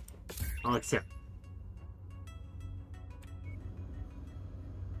that. I'll accept.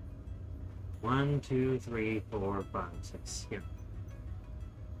 1, 2, 3, 4, 5, 6.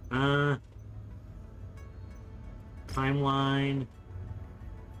 Yeah. Timeline.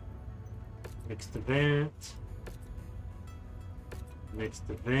 Next event. Next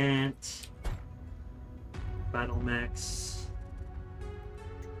event. Battle mechs.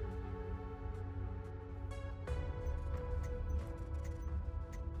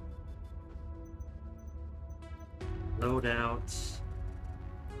 Loadouts.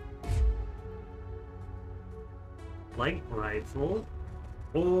 Light rifle.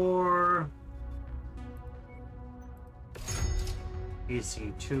 Or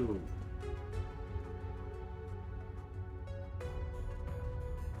EC2.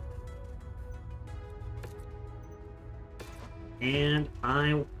 And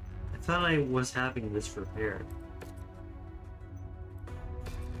I thought I was having this repaired.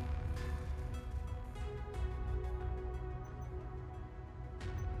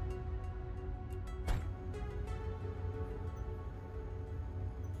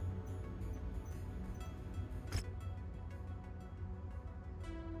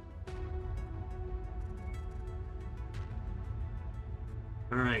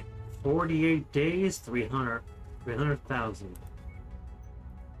 All right, 48 days, 300,000.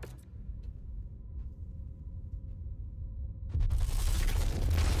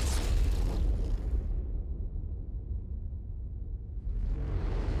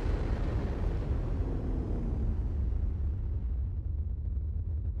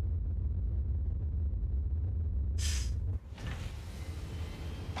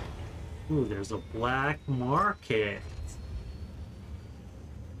 Ooh, there's a black market.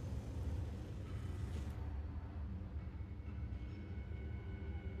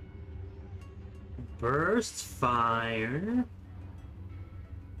 Burst fire.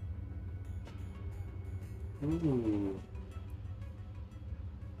 Ooh.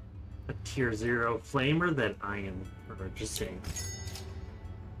 a tier 0 flamer that I am purchasing.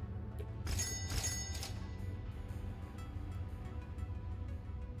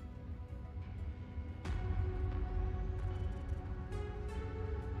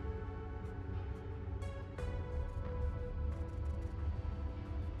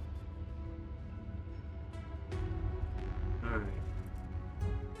 Alright.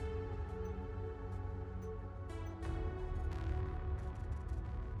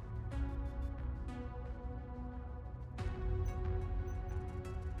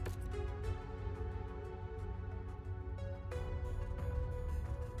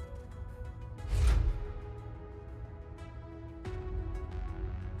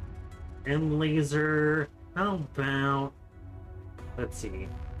 M laser, how about, let's see.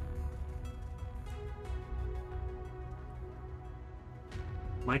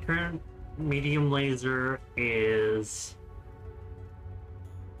 My current medium laser is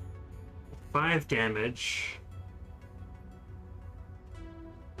 5 damage.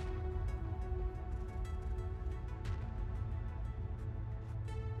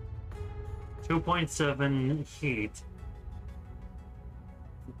 .7 heat.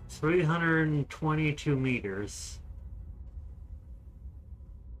 322 meters.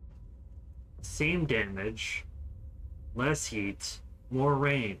 Same damage. Less heat. More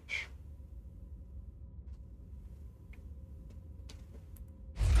range.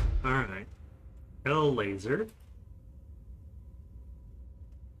 Alright. L laser.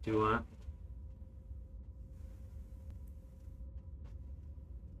 Do I?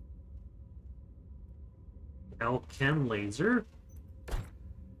 L chem laser.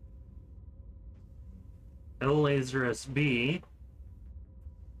 L laser SB.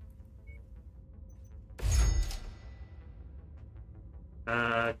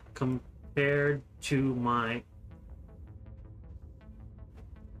 Compared to my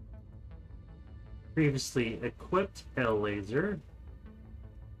previously equipped L laser,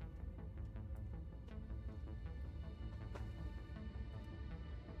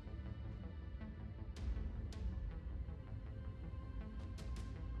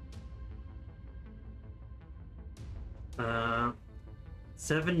 uh,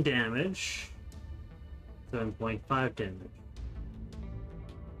 7 damage, 7.5 damage.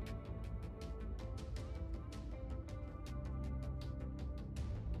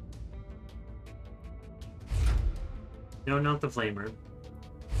 No, not the flamer.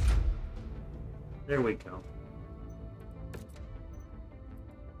 There we go.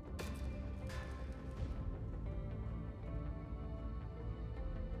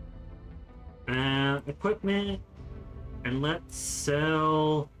 Equipment, and let's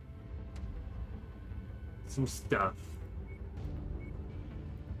sell some stuff.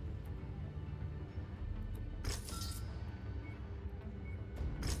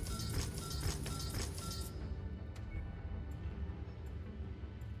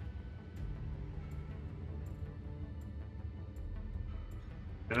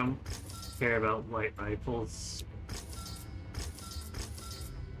 I don't care about light rifles.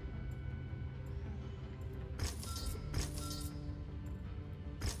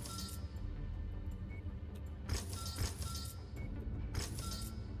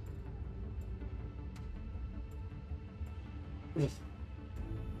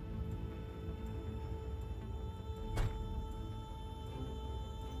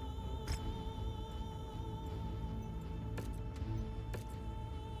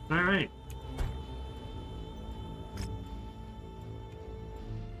 All right.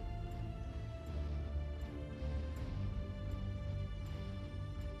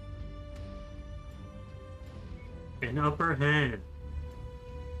 An upper hand.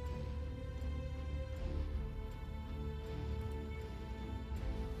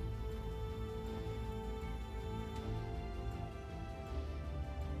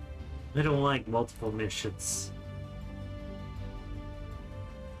 I don't like multiple missions.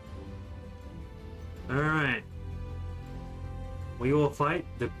 Alright. We will fight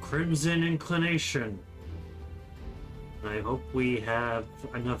the Crimson Inclination. I hope we have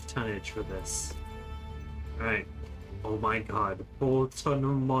enough tonnage for this. Alright. Oh my god, a whole ton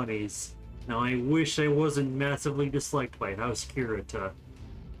of monies. Now I wish I wasn't massively disliked by House Kirita.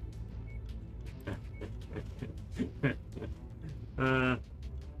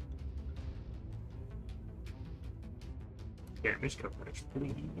 Damage coverage,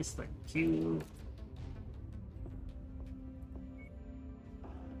 please. Thank you.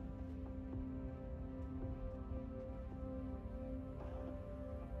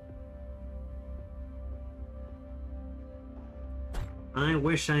 I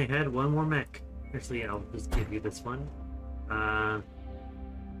wish I had one more mech. Actually, I'll just give you this one.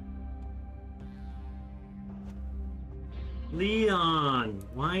 Leon,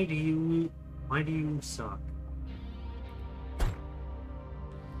 why do you suck?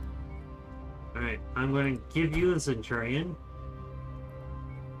 Alright, I'm going to give you the Centurion.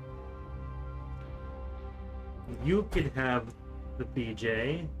 You could have the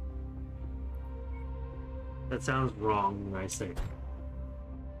BJ. That sounds wrong when I say it.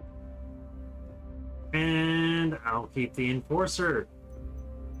 And I'll keep the Enforcer.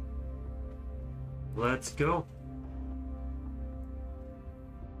 Let's go.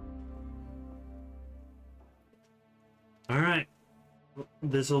 Alright.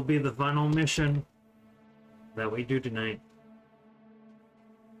 This will be the final mission that we do tonight.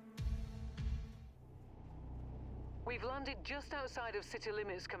 We've landed just outside of city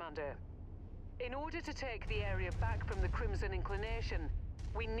limits, Commander. In order to take the area back from the Crimson Inclination,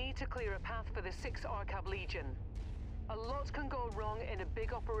 we need to clear a path for the 6th Arcab Legion. A lot can go wrong in a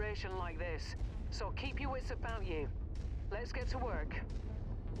big operation like this, so keep your wits about you. Let's get to work.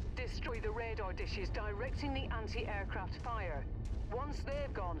 Destroy the radar dishes directing the anti-aircraft fire. Once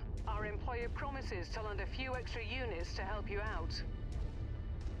they've gone, our employer promises to land a few extra units to help you out.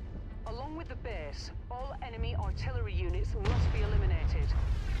 Along with the base, all enemy artillery units must be eliminated.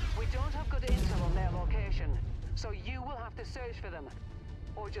 We don't have good intel on their location, so you will have to search for them.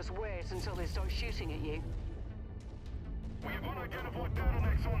 Or just wait until they start shooting at you. We have unidentified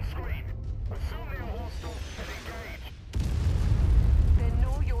bottlenecks on screen. Assume they are hostile and engage. They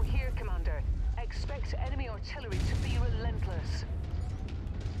know you're here, Commander. Expect enemy artillery to be relentless.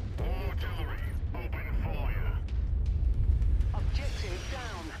 All artillery, open fire. Objective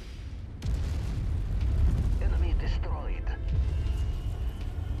down. Enemy destroyed.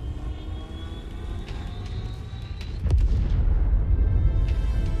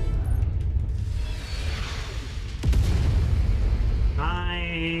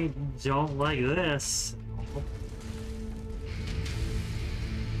 I don't like this.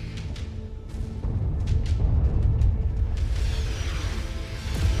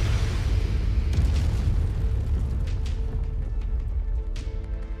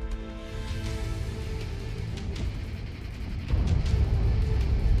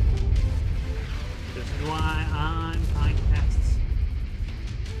 This is why I'm fine tests.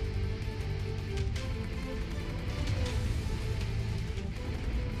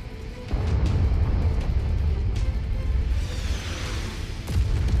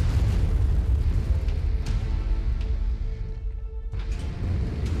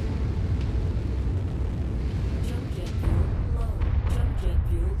 Jump jet fuel low. Jump jet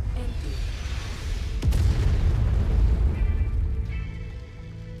fuel empty.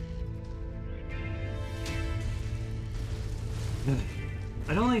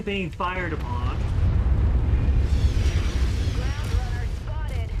 I don't like being fired upon. Ground runner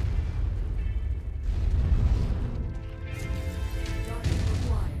spotted. Target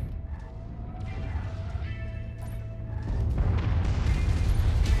acquired.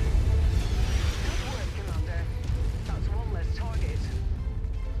 Good work, Commander. That's one less target.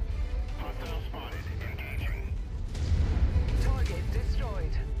 Hostile spotted. Engaging. Target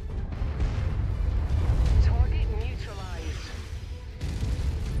destroyed. Target neutralized.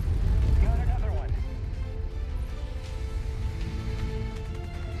 Got another one.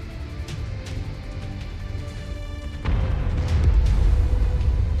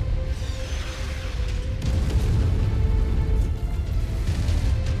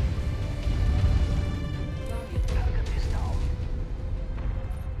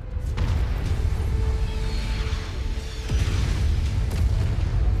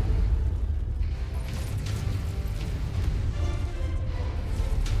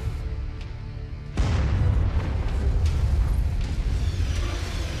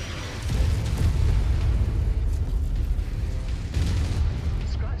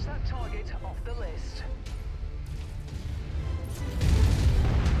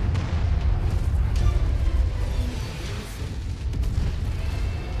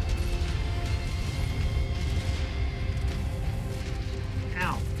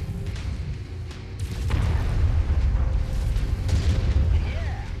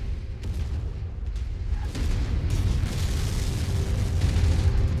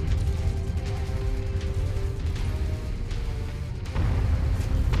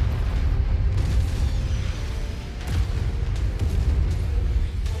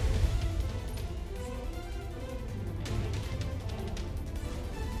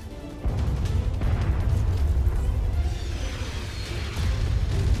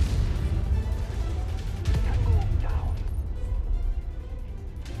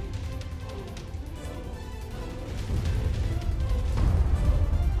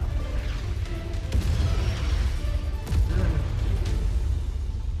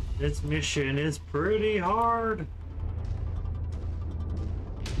 This mission is pretty hard.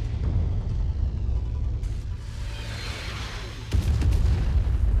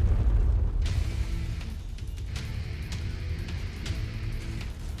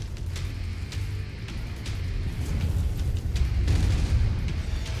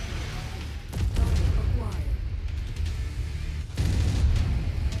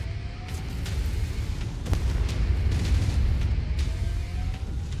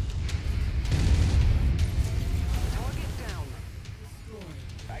 Target down.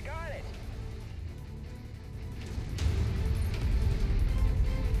 I got it.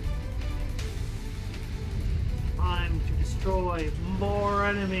 Time to destroy more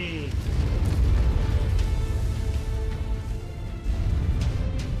enemies.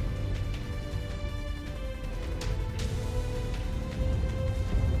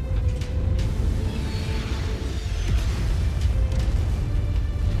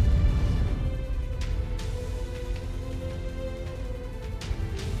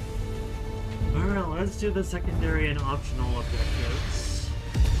 Alright, let's do the secondary and optional objectives.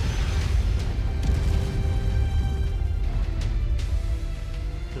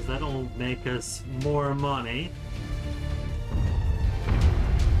 Because that'll make us more money.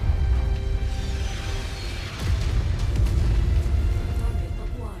 Target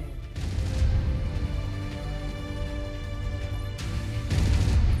acquired.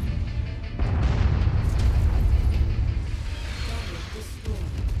 Target destroyed.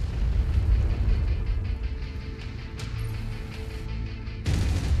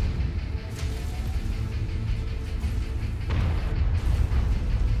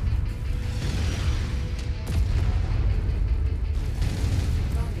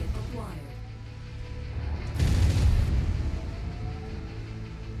 Target acquired.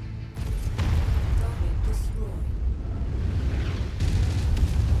 Target destroyed.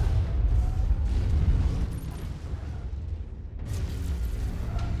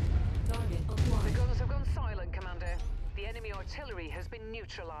 Target The acquired. guns have gone silent, Commander. The enemy artillery has been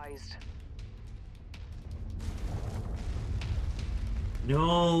neutralized.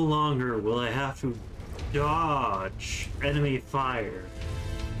 No longer will I have to dodge enemy fire.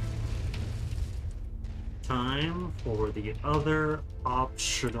 Time for the other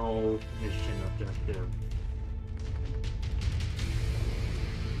optional mission objective.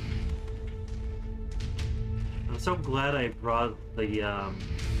 I'm so glad I brought the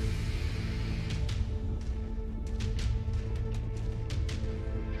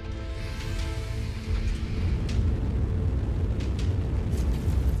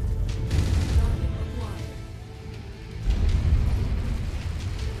Target acquired.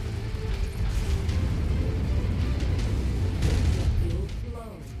 Fuel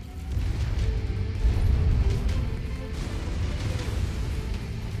low.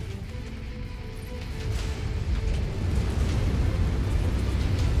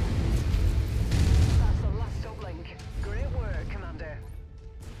 That's the last uplink. Great work, Commander.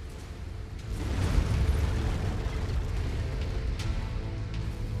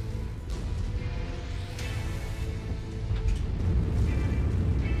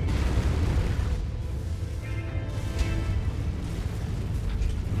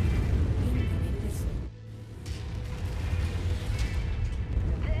 Incoming missile.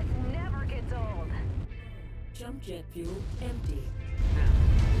 This never gets old. Jump jet fuel empty.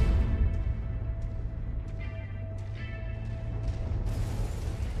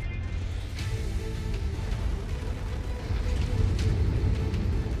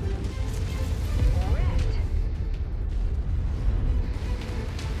 Wrecked.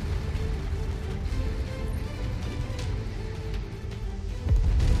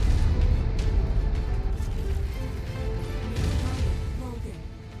 Logan.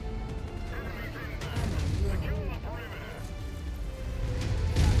 Ammo low.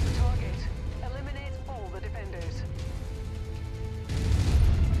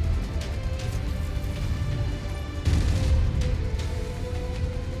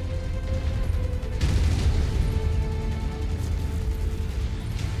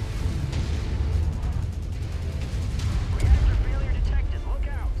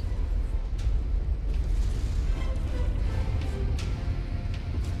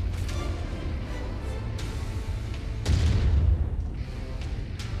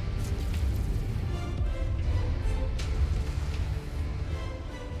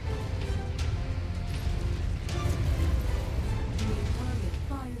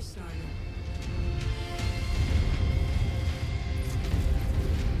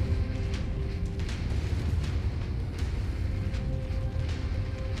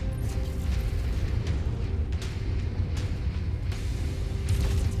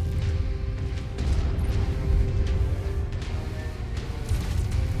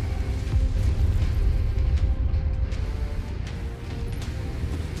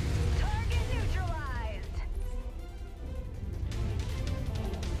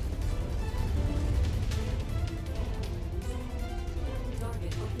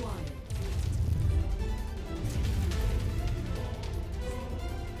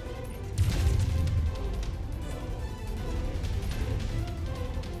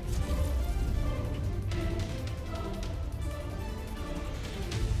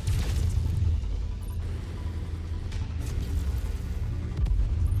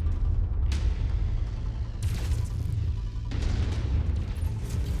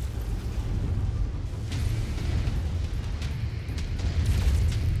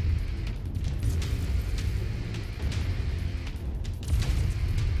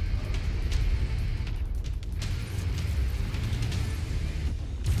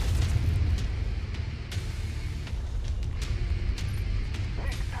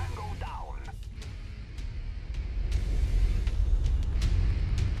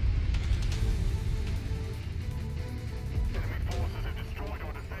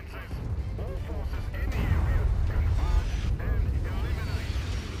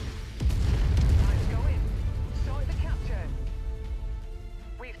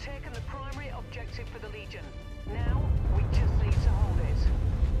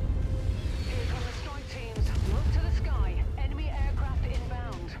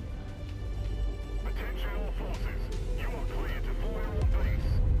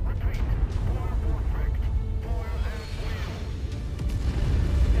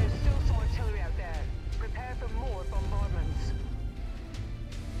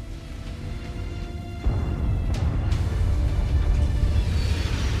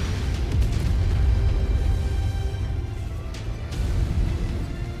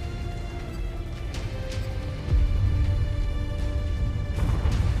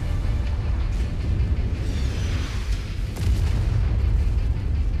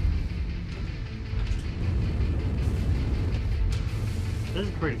 This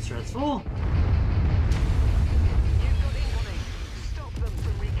is pretty stressful. You've got incoming. Stop them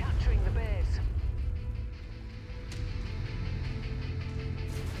from recapturing the base.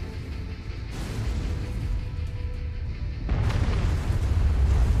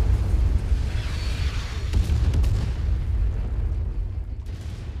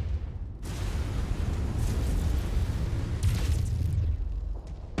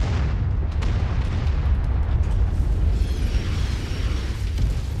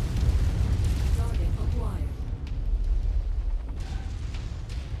 Target acquired.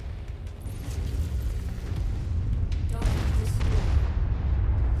 Target destroyed.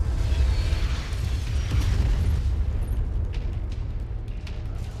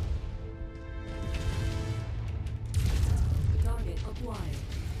 Target acquired.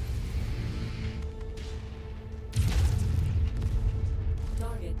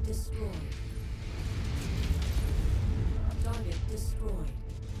 Target destroyed. Target destroyed.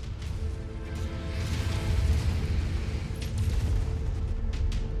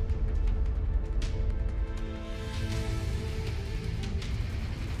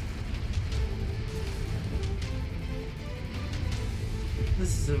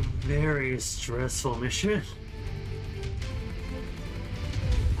 This is a very stressful mission.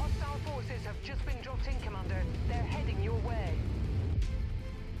 Hostile forces have just been dropped in, Commander. They're heading your way.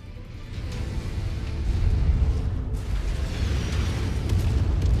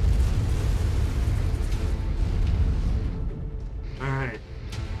 Alright.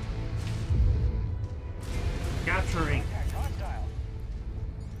 Capturing.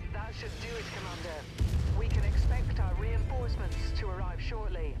 That should do it, Commander. We can expect our reinforcements to arrive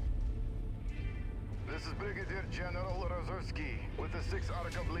shortly. This is Brigadier General Rozursky with the 6th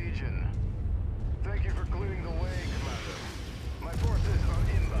Arkham Legion. Thank you for clearing the way, Commander. My forces are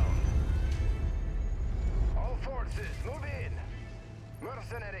inbound. All forces, move in!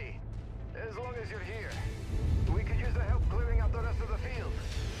 Mercenary, as long as you're here, we could use the help clearing out the rest of the field.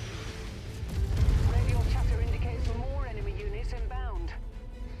 Radio chatter indicates more enemy units inbound.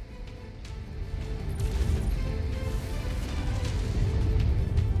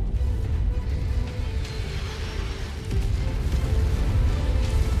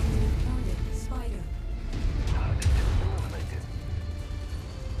 Target spider. Target eliminated.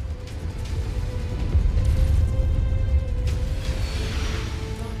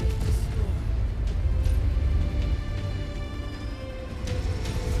 Target destroyed.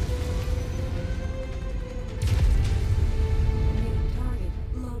 Main target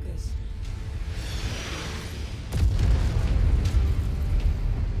locust.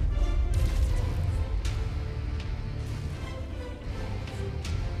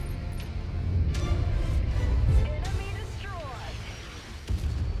 Enemy destroyed.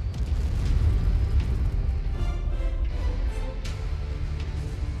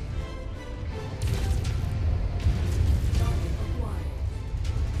 Target acquired.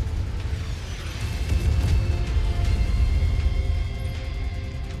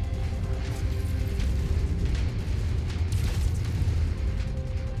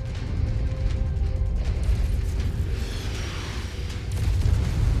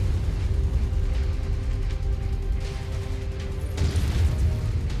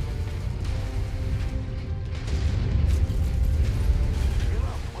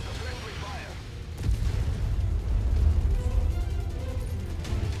 Enough with the friendly fire.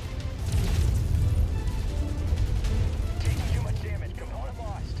 Taking too much damage. Component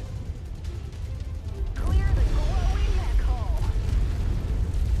lost. Clear the glowing mech hull.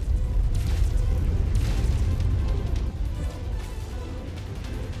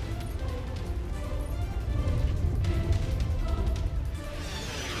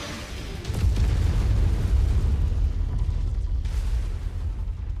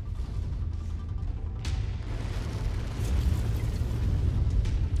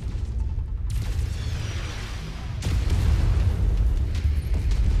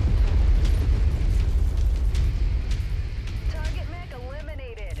 Target mech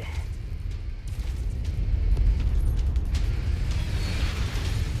eliminated.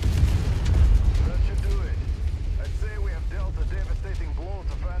 That should do it. I'd say we have dealt a devastating blow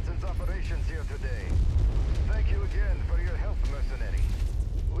to Francen's operations here today. Thank you again for your help, mercenary.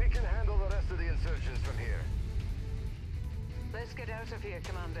 We can handle the rest of the insurgents from here. Let's get out of here,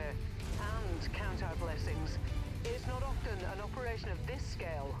 Commander, and count our blessings. It's not often an operation of this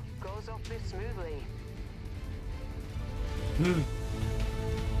scale goes off this smoothly.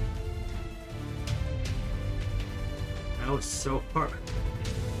 That was so hard.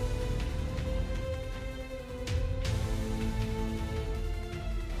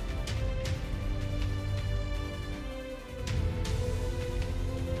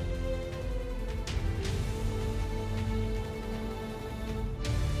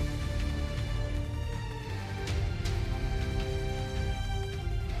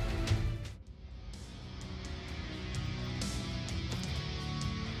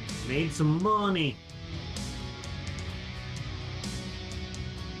 Made some money.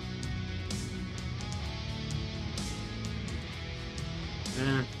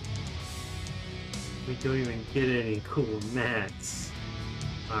 Eh, we don't even get any cool mechs.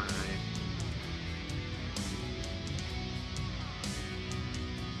 Alright.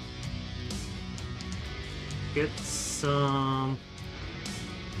 Get some...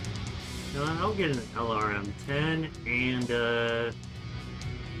 No, I'll get an LRM-10 and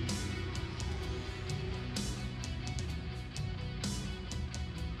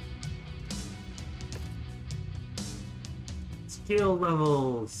skill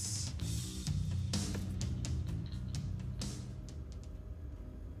levels.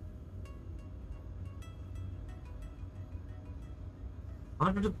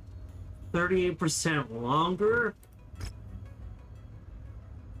 $138% longer?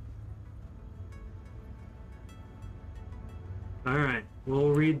 Alright, we'll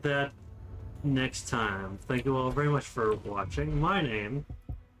read that next time. Thank you all very much for watching. My name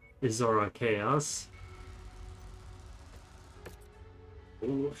is Zora Chaos.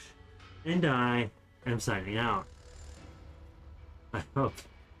 And I am signing out. I hope.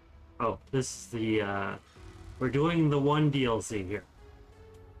 Oh, this is the, we're doing the one DLC here.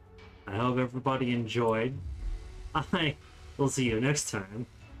 I hope everybody enjoyed. I will see you next time.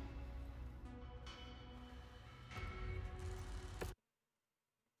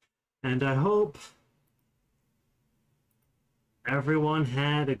 And I hope everyone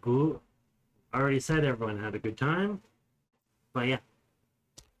had a good... I already said everyone had a good time. But yeah.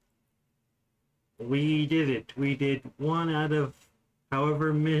 We did it. We did one out of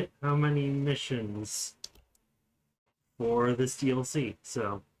however how many missions for this DLC.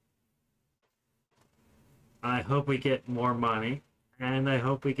 So I hope we get more money, and I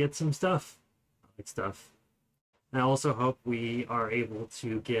hope we get some stuff. I like stuff. I also hope we are able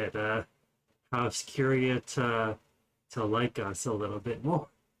to get House Curia to like us a little bit more.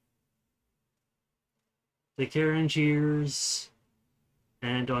 Take care and cheers.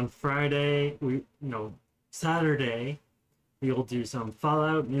 And on Friday, Saturday, we'll do some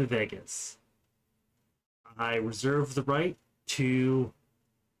Fallout New Vegas. I reserve the right to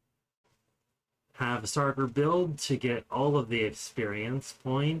have a starter build to get all of the experience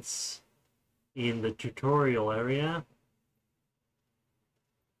points in the tutorial area.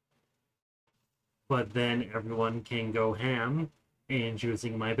 But then everyone can go ham in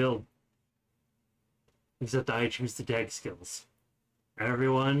choosing my build. Except I choose the tag skills.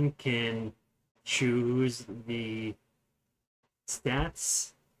 Everyone can choose the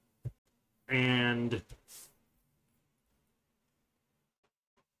stats and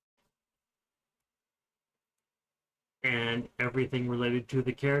everything related to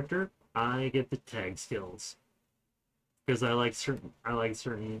the character. I get the tag skills because I like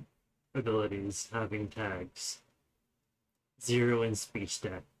certain abilities having tags. 0 in speech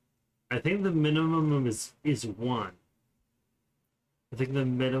stat. I think the minimum is 1. I think the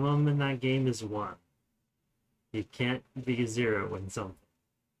minimum in that game is 1. You can't be 0 in something.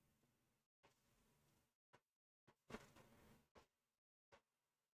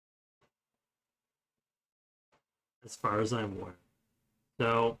 As far as I'm aware.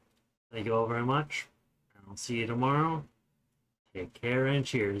 So, thank you all very much, and I'll see you tomorrow. Take care and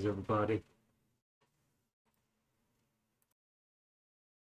cheers, everybody.